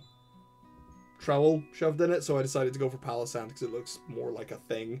little trowel shoved in it, so I decided to go for Palisand because it looks more like a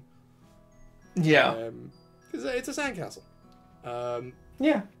thing. Yeah. Because it's a sandcastle.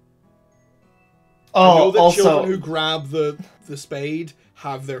 Yeah. I know that children who grab the spade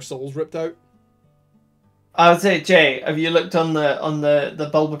have their souls ripped out. I would say, Jay, have you looked on the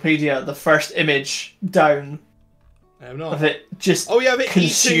Bulbapedia, the first image down? I have not. Of it just of it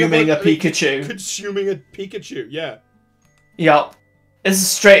consuming a Pikachu. Consuming a Pikachu, yeah. Yup. It's a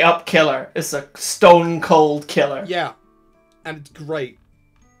straight up killer. It's a stone cold killer. Yeah. And it's great.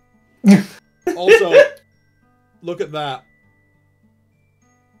 Also, look at that.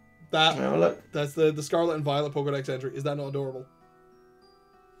 That's the Scarlet and Violet Pokédex entry. Is that not adorable?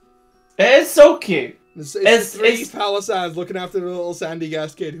 It is so cute. It's three Palisands looking after the little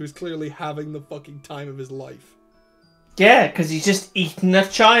Sandygast kid who's clearly having the fucking time of his life. Yeah, because he's just eaten a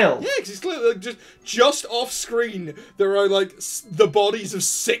child. Yeah, because he's clearly just off screen. There are like the bodies of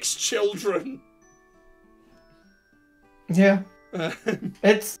 6 children. Yeah,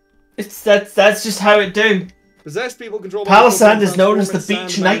 that's just how it do. Possessed people control. Palisand is known as the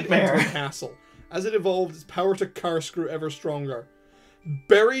beach nightmare. Castle. As it evolved, its power to curse grew ever stronger.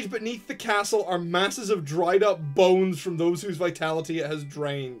 Buried beneath the castle are masses of dried up bones from those whose vitality it has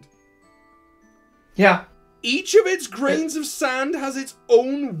drained. Yeah. Each of its grains of sand has its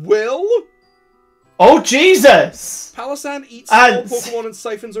own will? Oh, Jesus! Palisand eats small Pokemon and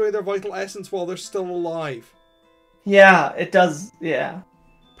siphons away their vital essence while they're still alive. Yeah, it does, yeah.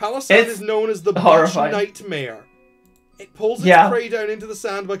 Palisand is known as the beach nightmare. It pulls its prey down into the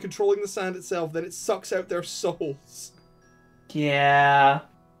sand by controlling the sand itself, then it sucks out their souls. Yeah.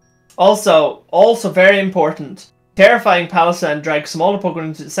 Also very important. Terrifying Palisand drags smaller Pokemon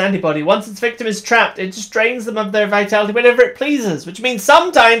into its sandy body. Once its victim is trapped, it just drains them of their vitality whenever it pleases, which means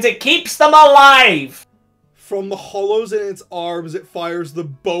sometimes it keeps them alive! From the hollows in its arms, it fires the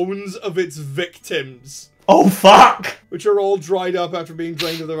bones of its victims. Oh, fuck! Which are all dried up after being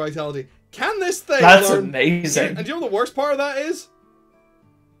drained of their vitality. Can this thing That's amazing. And do you know what the worst part of that is?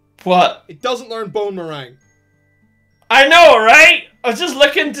 What? It doesn't learn Bone Meringue. I know, right? I was just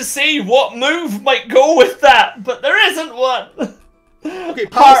looking to see what move might go with that, but there isn't one. Okay,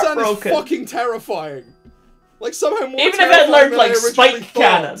 Palisand is fucking terrifying. Like, somehow more even if it learned, like, Spike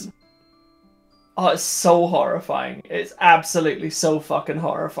Cannon. Oh, it's so horrifying. It's absolutely so fucking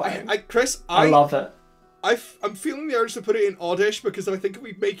horrifying. Chris, I love it. I'm feeling the urge to put it in Oddish because I think if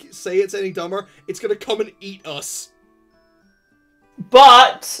we say it's any dumber, it's gonna come and eat us.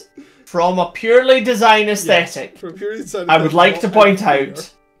 But from a purely design aesthetic, yes, from a purely design I would like to point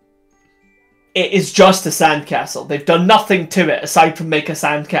out it is just a sandcastle. They've done nothing to it aside from make a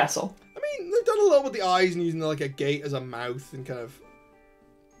sandcastle. I mean, they've done a lot with the eyes and using like a gate as a mouth and kind of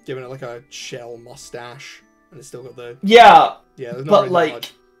giving it like a shell mustache, and it's still got the yeah. There's not but really like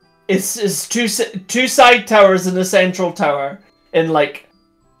much. it's two side towers and a central tower in like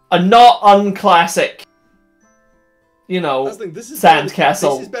a not unclassic, sandcastle. This is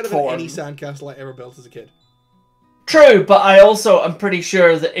better than any sandcastle I ever built as a kid. True, but I'm pretty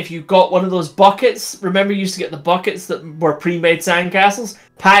sure that if you got one of those buckets, remember you used to get the buckets that were pre-made sandcastles,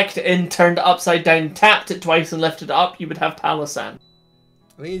 packed in, turned it upside down, tapped it twice and lifted it up, you would have Palisand.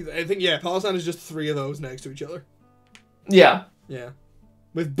 I think Palisand is just 3 of those next to each other. Yeah. Yeah.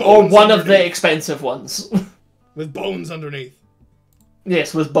 With bones or one underneath. Of the expensive ones. With bones underneath.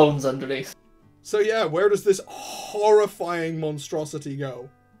 Yes, with bones underneath. So yeah, where does this horrifying monstrosity go?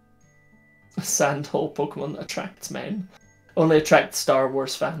 A sandhole Pokemon that attracts men. Only attracts Star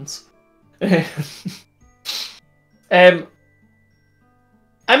Wars fans. I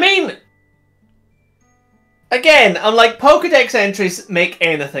mean, again, unlike Pokedex entries make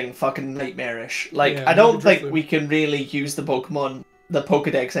anything fucking nightmarish. Like, I don't think we can really use the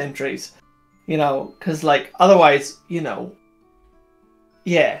Pokedex entries. Because, like, otherwise,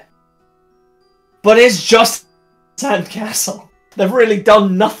 yeah. But it's just Sandcastle. They've really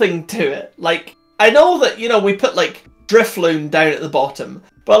done nothing to it. Like, I know that, we put, like, Drifloon down at the bottom.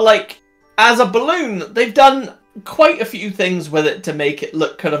 But, like, as a balloon, they've done quite a few things with it to make it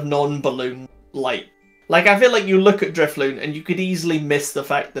look kind of non-balloon-like. Like, I feel like you look at Drifloon and you could easily miss the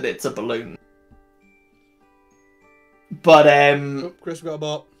fact that it's a balloon. But, Oh, Chris got a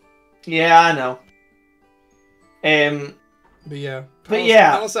bot. Yeah, I know. But yeah.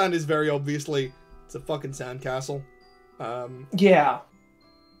 Palisand is very obviously, it's a fucking sandcastle. Yeah.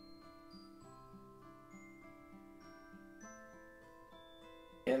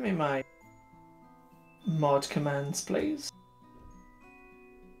 Give me my mod commands, please.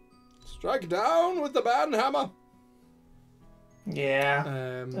 Strike down with the bad hammer. Yeah.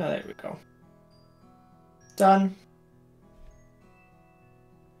 There we go. Done.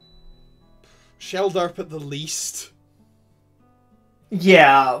 Shelderp at the least.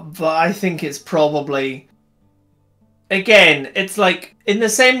 Yeah, but I think it's probably... Again, it's like, in the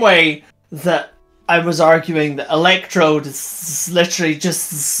same way that I was arguing that Electrode is literally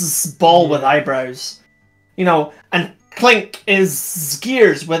just ball with eyebrows. And Clink is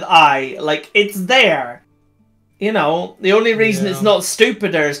gears with eye. Like, it's there. The only reason it's not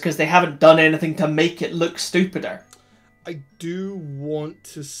stupider is because they haven't done anything to make it look stupider. I do want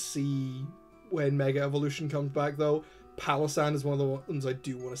to see when Mega Evolution comes back, though. Palisand is one of the ones I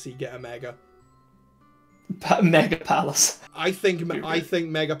do want to see get a Mega. Mega Palace. I think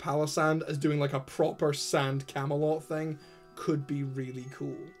Mega Palisand as doing like a proper Sand Camelot thing could be really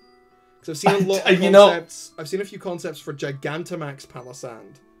cool. Because I've seen a lot of concepts. I've seen a few concepts for Gigantamax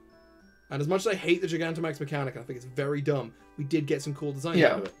Palisand. And as much as I hate the Gigantamax mechanic, I think it's very dumb, we did get some cool designs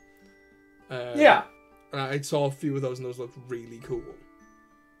out of it. Yeah. And I saw a few of those and those looked really cool.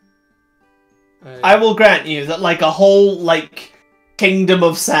 I will grant you that like a whole like Kingdom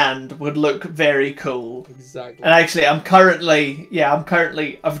of Sand would look very cool. Exactly. And actually I've just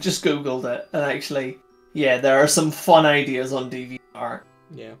googled it and actually there are some fun ideas on DeviantArt.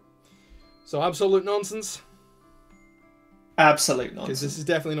 Yeah. So absolute nonsense. Absolute nonsense. Because this is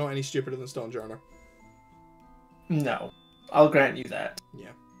definitely not any stupider than Stonejourner. No. I'll grant you that.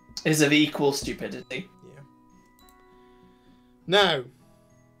 Yeah. Is of equal stupidity. Yeah. Now,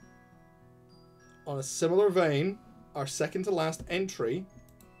 on a similar vein, our second to last entry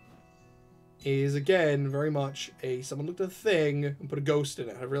is again very much someone looked at a thing and put a ghost in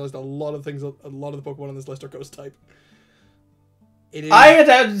it. I realized a lot of the Pokemon on this list are ghost type. I had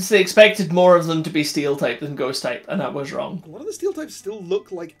actually expected more of them to be steel type than ghost type, and that was wrong. A lot of the steel types still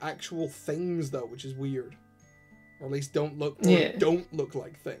look like actual things though, which is weird. Or at least don't look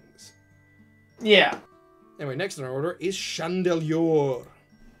like things. Yeah. Anyway, next in our order is Chandelure,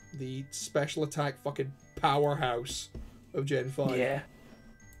 the special attack fucking powerhouse of Gen 5. Yeah.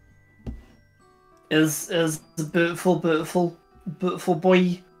 Is a beautiful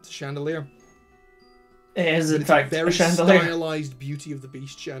boy. It's a chandelier. It is, in fact, very a chandelier. stylized Beauty of the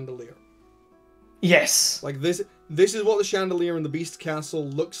Beast chandelier. Yes. Like this is what the chandelier in the Beast Castle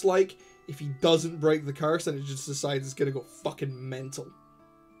looks like if he doesn't break the curse and it just decides it's gonna go fucking mental.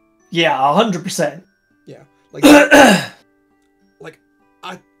 Yeah, 100%. Yeah. Like like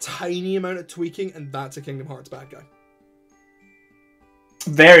a tiny amount of tweaking and that's a Kingdom Hearts bad guy.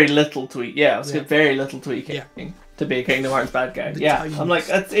 Very little tweak. Yeah, it's got very little tweaking to be a Kingdom Hearts bad guy. I'm like,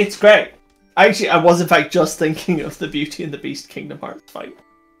 it's great. Actually, I was in fact just thinking of the Beauty and the Beast Kingdom Hearts fight.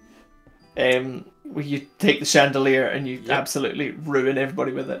 where you take the chandelier and you absolutely ruin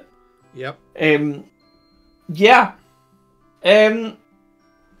everybody with it. Yep. Yeah.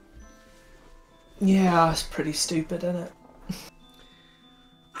 Yeah, it's pretty stupid, isn't it?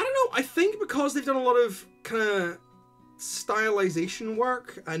 I don't know. I think because they've done a lot of kind of stylization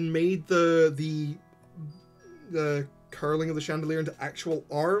work and made the curling of the chandelier into actual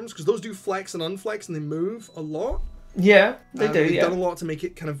arms, because those do flex and unflex and they move a lot. Yeah, they do. They've done a lot to make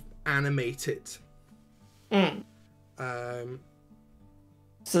it kind of animated.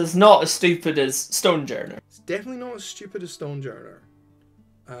 So it's not as stupid as Stonejourner. It's definitely not as stupid as Stonejourner.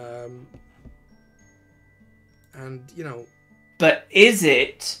 And you know, but is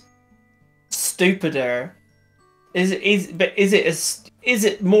it stupider? Is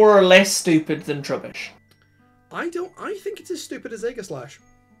it more or less stupid than Trubbish? I think it's as stupid as Aegislash.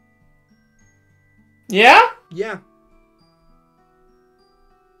 Yeah? Yeah.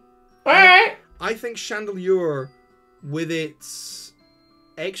 Alright. I think Chandelure, with its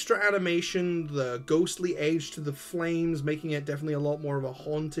extra animation, the ghostly edge to the flames, making it definitely a lot more of a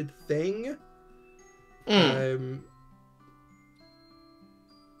haunted thing. And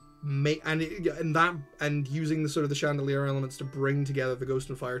using the sort of the chandelier elements to bring together the ghost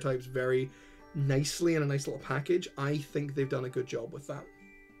and fire types very nicely in a nice little package. I think they've done a good job with that.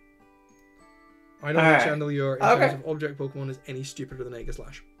 I don't think Chandelure in terms of object Pokemon is any stupider than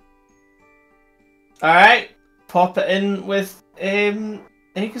Aegislash. Alright, pop it in with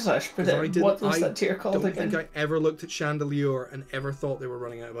Aegislash. What was that tier called again? I don't think I ever looked at Chandelure and ever thought they were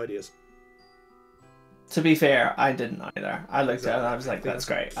running out of ideas. To be fair, I didn't either. I looked at it and I was like, that's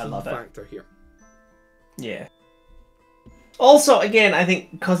great. I love it. Factor here. Yeah. Also, again, I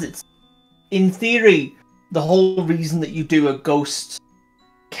think because it's, in theory, the whole reason that you do a ghost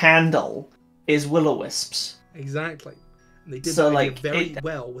candle is Will-O-Wisps. Exactly. And they did that very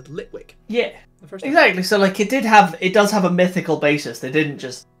well with Litwick. Yeah. Exactly. So like it does have a mythical basis. They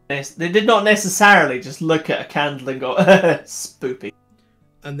did not necessarily just look at a candle and go, spoopy.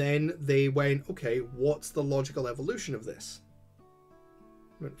 And then they went, okay, what's the logical evolution of this?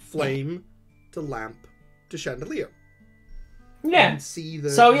 Went flame to lamp to chandelier. Yeah. And see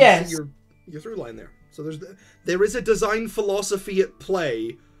your through line there. So there is a design philosophy at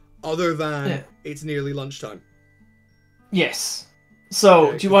play other than it's nearly lunchtime. Yes.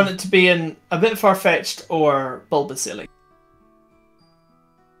 So, do you want it to be in a bit far-fetched or Bulbasilly?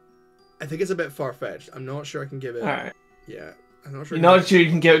 I think it's a bit far-fetched. I'm not sure I can give it... Alright. Yeah. I'm not sure. You're not sure you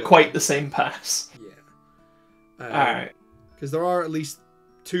can give it quite the same pass. Yeah. Alright. Because there are at least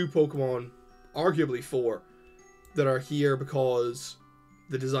 2 Pokemon, arguably 4, that are here because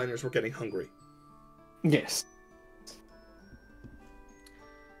the designers were getting hungry. Yes.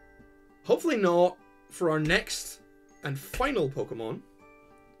 Hopefully not for our next and final Pokemon.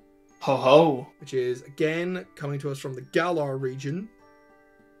 Ho-ho. Which is, again, coming to us from the Galar region.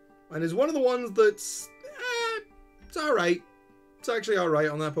 And is one of the ones that's... it's alright. It's actually alright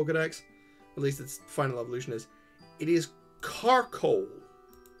on that Pokedex. At least its final evolution is. It is Carkol.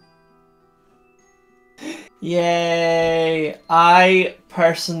 Yay! I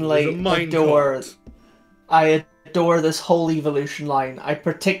personally adore this whole evolution line. I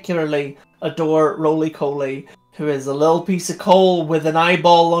particularly adore Roly-Coly, who is a little piece of coal with an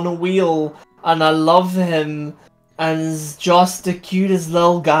eyeball on a wheel, and I love him, and is just the cutest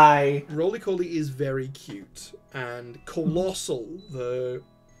little guy. Roly-Coly is very cute, and Colossal, the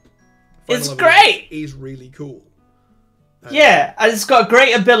it's great! Is really cool. Yeah, and it's got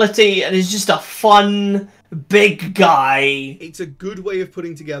great ability, and it's just a fun, big guy. It's a good way of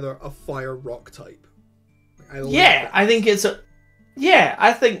putting together a fire-rock type. I think it's a... Yeah,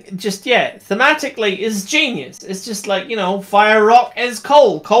 I think just, thematically is genius. It's just like, fire rock is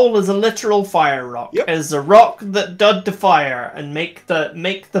coal. Coal is a literal fire rock. Yep. It's a rock that dud the fire and make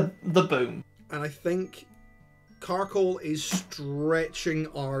the boom. And I think Carkol is stretching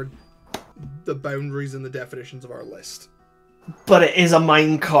the boundaries and the definitions of our list. But it is a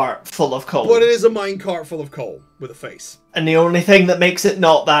minecart full of coal. But it is a minecart full of coal with a face. And the only thing that makes it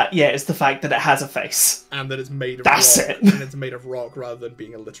not that, is the fact that it has a face. And that it's made of rock. That's it. And it's made of rock rather than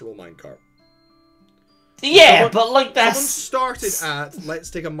being a literal minecart. Yeah, but like that's... Someone started at, let's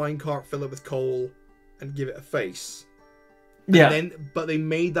take a minecart, fill it with coal, and give it a face. Yeah. But they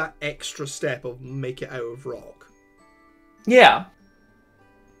made that extra step of make it out of rock. Yeah.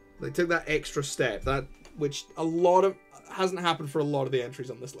 They took that extra step, which hasn't happened for a lot of the entries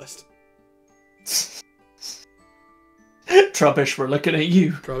on this list. Trubbish, we're looking at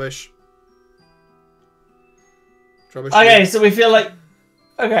you. Trubbish. Okay, so we feel like...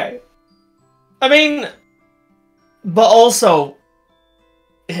 Okay. I mean... But also...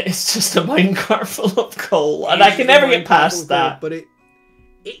 It's just a minecart full of coal, and I can never get past that. But it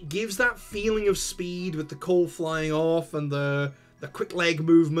gives that feeling of speed with the coal flying off and the quick leg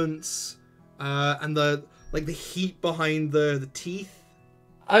movements, and the heat behind the teeth.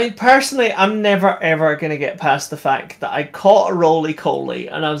 I mean, personally, I'm never ever gonna get past the fact that I caught a roly-poly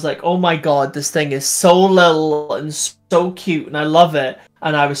and I was like, oh my god, this thing is so little and so cute and I love it.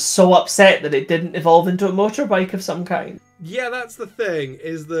 And I was so upset that it didn't evolve into a motorbike of some kind. Yeah, that's the thing,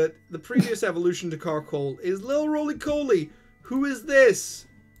 is that the previous evolution to Carcol is Lil Roly-Coly. Who is this?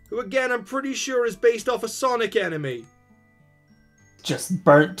 Who, again, I'm pretty sure is based off a Sonic enemy. Just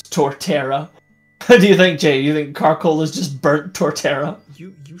burnt Torterra. What do you think, Jay? You think Carcol is just burnt Torterra?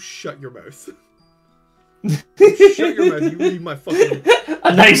 You shut your mouth. You shut your mouth. You leave my fucking...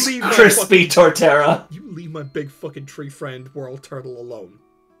 A nice crispy Torterra. You leave my big fucking tree friend World Turtle alone.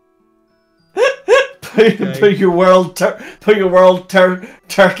 Put your world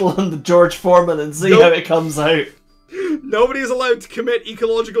turtle on the George Foreman and see how it comes out. Nobody is allowed to commit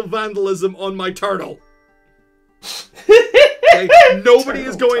ecological vandalism on my turtle. Okay? Nobody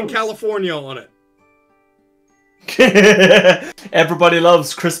is going California on it. Everybody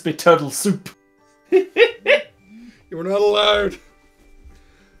loves crispy turtle soup. You're not allowed.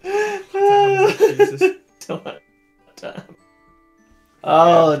 Damn, Jesus. Damn.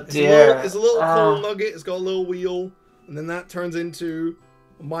 Oh dear. It's a little coal nugget, it's got a little wheel, and then that turns into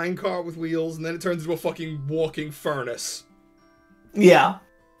a minecart with wheels, and then it turns into a fucking walking furnace. Yeah.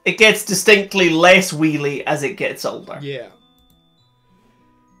 It gets distinctly less wheelie as it gets older. Yeah.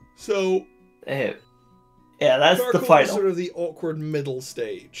 So... yeah, that's the final. Is sort of the awkward middle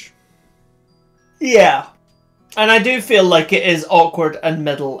stage. Yeah. And I do feel like it is awkward and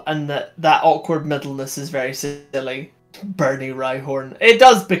middle, and that awkward middleness is very silly. Bernie Rhyhorn. It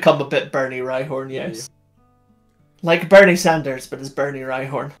does become a bit Bernie Rhyhorn, yes. Yeah. Like Bernie Sanders, but as Bernie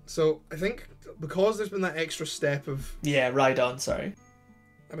Rhyhorn. So, I think because there's been that extra step of... Yeah, Rhydon, sorry.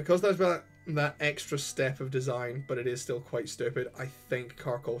 And because there's been that extra step of design, but it is still quite stupid, I think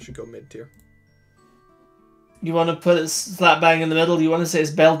Carcol should go mid-tier. You want to put it slap bang in the middle? You want to say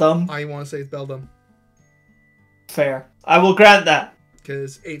it's Beldum? I want to say it's Beldum. Fair. I will grant that.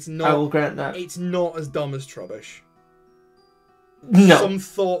 Because it's not... I will grant that. It's not as dumb as Trubbish. No. Some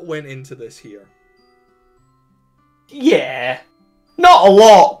thought went into this here. Yeah. Not a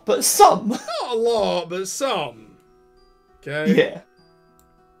lot, but some. Not a lot, but some. Okay? Yeah.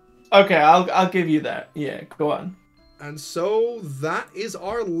 Okay, I'll give you that. Yeah, go on. And so, that is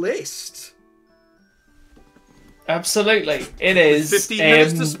our list. Absolutely. It is 15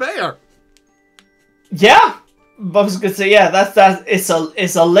 minutes to spare. Yeah. I was gonna say, yeah, that's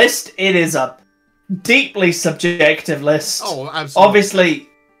it's a list. It is a deeply subjective list. Oh, absolutely. Obviously,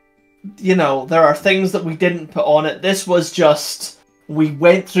 you know, there are things that we didn't put on it. This was just we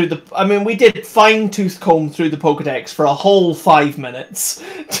went through we did fine-tooth comb through the Pokédex for a whole 5 minutes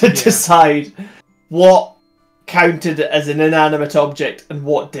to decide what counted as an inanimate object and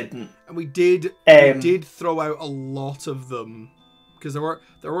what didn't. And we did throw out a lot of them because there were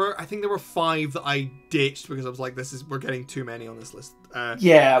I think there were 5 that I ditched because I was like, we're getting too many on this list.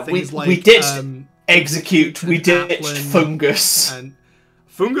 We ditched Execute, we ditched Fungus, and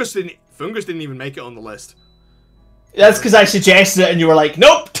Fungus didn't even make it on the list. That's because I suggested it and you were like,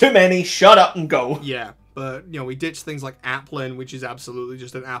 nope, too many, shut up and go. Yeah, but you know, we ditched things like Applin, which is absolutely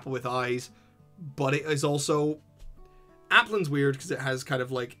just an apple with eyes, but it is also... Applin's weird because it has kind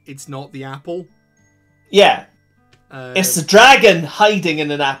of like, it's not the apple. Yeah. It's the dragon hiding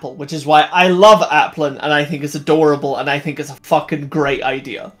in an apple, which is why I love Applin and I think it's adorable and I think it's a fucking great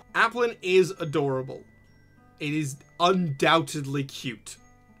idea. Applin is adorable. It is undoubtedly cute.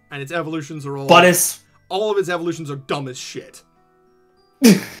 And its evolutions are all... But it's... All of its evolutions are dumb as shit.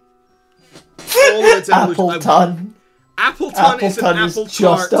 All of its evolutions... Appleton is an apple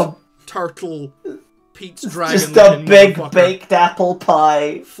tart turtle... Pete's dragon. Just a big baked apple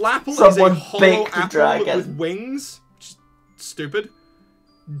pie. Flapple is a hollow apple dragon with wings. Stupid.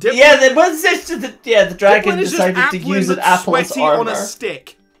 The dragon decided to use an apple as armor. On a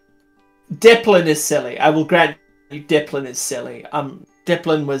stick. Dipplin is silly. I will grant you, Dipplin is silly.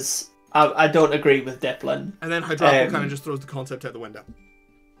 Dipplin was. I don't agree with Dipplin. And then Hydrapple kind of just throws the concept out the window.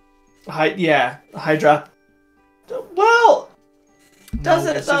 Hydra. Well. Does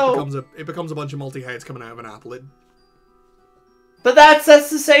it though? It becomes a bunch of multi-heads coming out of an apple. But that's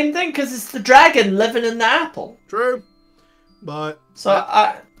the same thing because it's the dragon living in the apple. True, but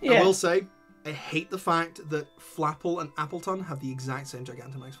I will say I hate the fact that Flapple and Appleton have the exact same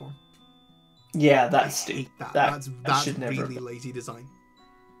Gigantamax form. Yeah, that's I hate that. That's should never really lazy design.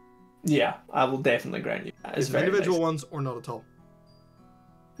 Yeah, I will definitely grant you that. Is very difficult ones or not at all?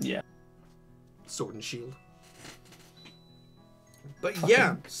 Yeah. Sword and Shield. But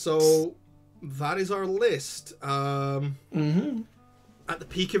yeah, so that is our list. At the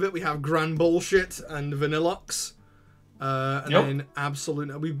peak of it, we have Grand Bullshit and Vanillux. And then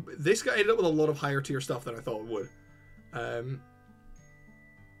Absolute... This guy ended up with a lot of higher tier stuff than I thought it would.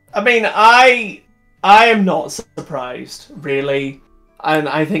 I mean, I am not surprised, really. And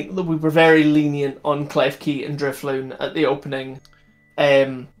I think that we were very lenient on Klefki and Drifloon at the opening.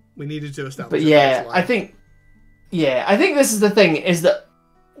 We needed to establish. But yeah, I think this is the thing, is that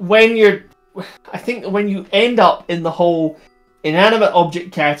when you end up in the whole inanimate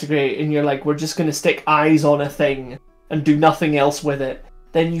object category and you're like, we're just going to stick eyes on a thing and do nothing else with it,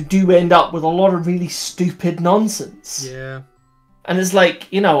 then you do end up with a lot of really stupid nonsense. Yeah. And it's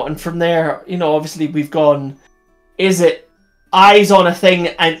like, and from there, obviously we've gone, is it eyes on a thing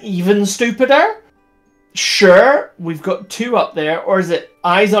and even stupider? Sure, we've got 2 up there. Or is it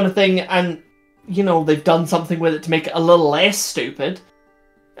eyes on a thing and, they've done something with it to make it a little less stupid?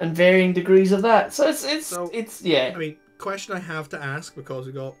 And varying degrees of that. So it's yeah. I mean, question I have to ask, because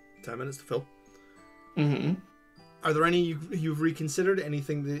we've got 10 minutes to fill. Are there any you've reconsidered?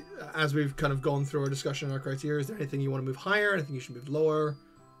 Anything that, as we've kind of gone through our discussion and our criteria, is there anything you want to move higher? Anything you should move lower?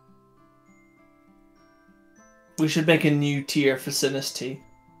 We should make a new tier for Sinisty.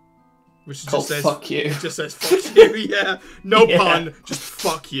 Which just says fuck you. It just says fuck you, yeah. No pun, just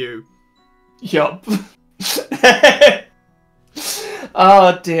fuck you. Yup.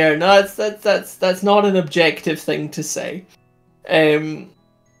 Oh dear, no, that's not an objective thing to say.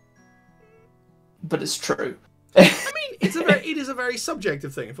 But it's true. I mean, it is a very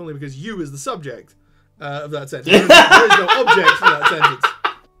subjective thing, if only because you is the subject of that sentence. There is no object for that sentence.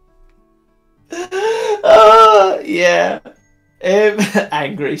 Yeah.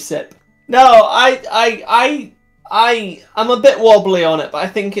 Angry sip. No, I'm a bit wobbly on it, but I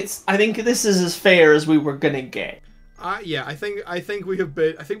think this is as fair as we were gonna get. Yeah, I think we have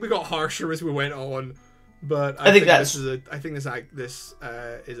been. I think we got harsher as we went on, but I think this is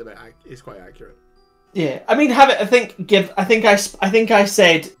quite accurate. Yeah, I mean, I think I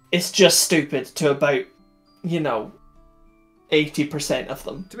said it's just stupid to about 80% of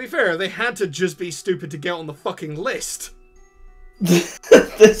them. To be fair, they had to just be stupid to get on the fucking list.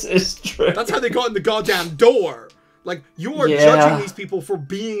 This is true. That's how they got in the goddamn door. Like, you are judging these people for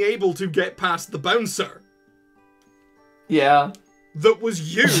being able to get past the bouncer. Yeah. That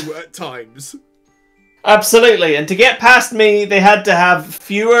was you at times. Absolutely, and to get past me, they had to have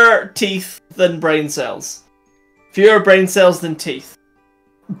fewer teeth than brain cells. Fewer brain cells than teeth.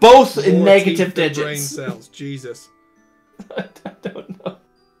 Both more in negative digits. Brain cells, Jesus. I don't know.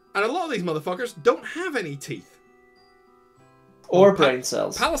 And a lot of these motherfuckers don't have any teeth. Or brain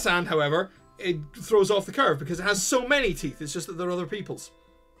cells. Palisand, however, it throws off the curve because it has so many teeth. It's just that they're other people's.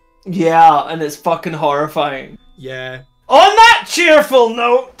 Yeah, and it's fucking horrifying. Yeah. On that cheerful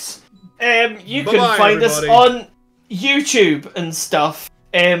note, you can find us on YouTube and stuff.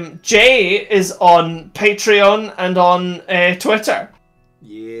 Jay is on Patreon and on Twitter.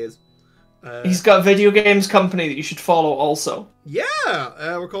 Yes. He's got a video games company that you should follow also.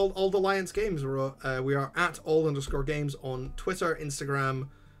 Yeah, we're called Old Alliance Games. We are at @all_games on Twitter, Instagram,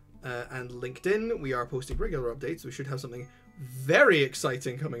 and LinkedIn. We are posting regular updates. We should have something very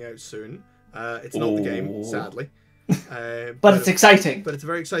exciting coming out soon. It's not the game, sadly. But it's exciting. But it's a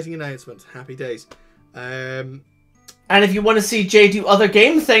very exciting announcement. Happy days. And if you want to see Jay do other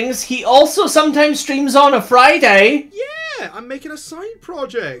game things, he also sometimes streams on a Friday. Yeah, I'm making a side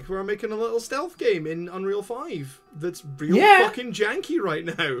project where I'm making a little stealth game in Unreal 5 that's real fucking janky right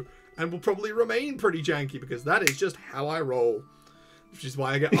now. And will probably remain pretty janky because that is just how I roll. Which is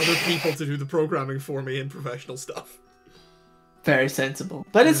why I get other people to do the programming for me in professional stuff. Very sensible.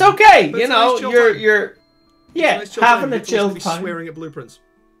 But it's okay, but you're nice having a chill time. Swearing at blueprints.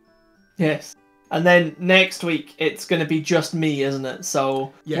 Yes. And then next week it's going to be just me, isn't it?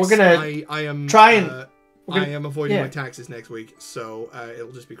 So yes, we're going I am to try and I am avoiding my taxes next week, so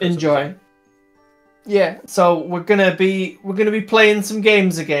it'll just be Christmas. Enjoy. Yeah, so we're gonna be playing some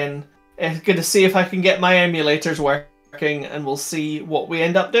games again. Gonna see if I can get my emulators working, and we'll see what we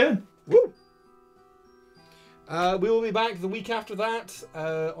end up doing. Woo! We will be back the week after that,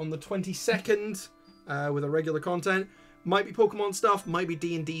 on the 22nd, with a regular content. Might be Pokemon stuff, might be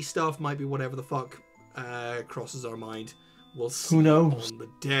D&D stuff, might be whatever the fuck crosses our mind. We'll see. Who knows? On the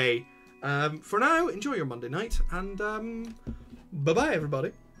day. For now, enjoy your Monday night, and bye-bye,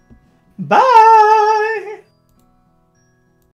 everybody. Bye!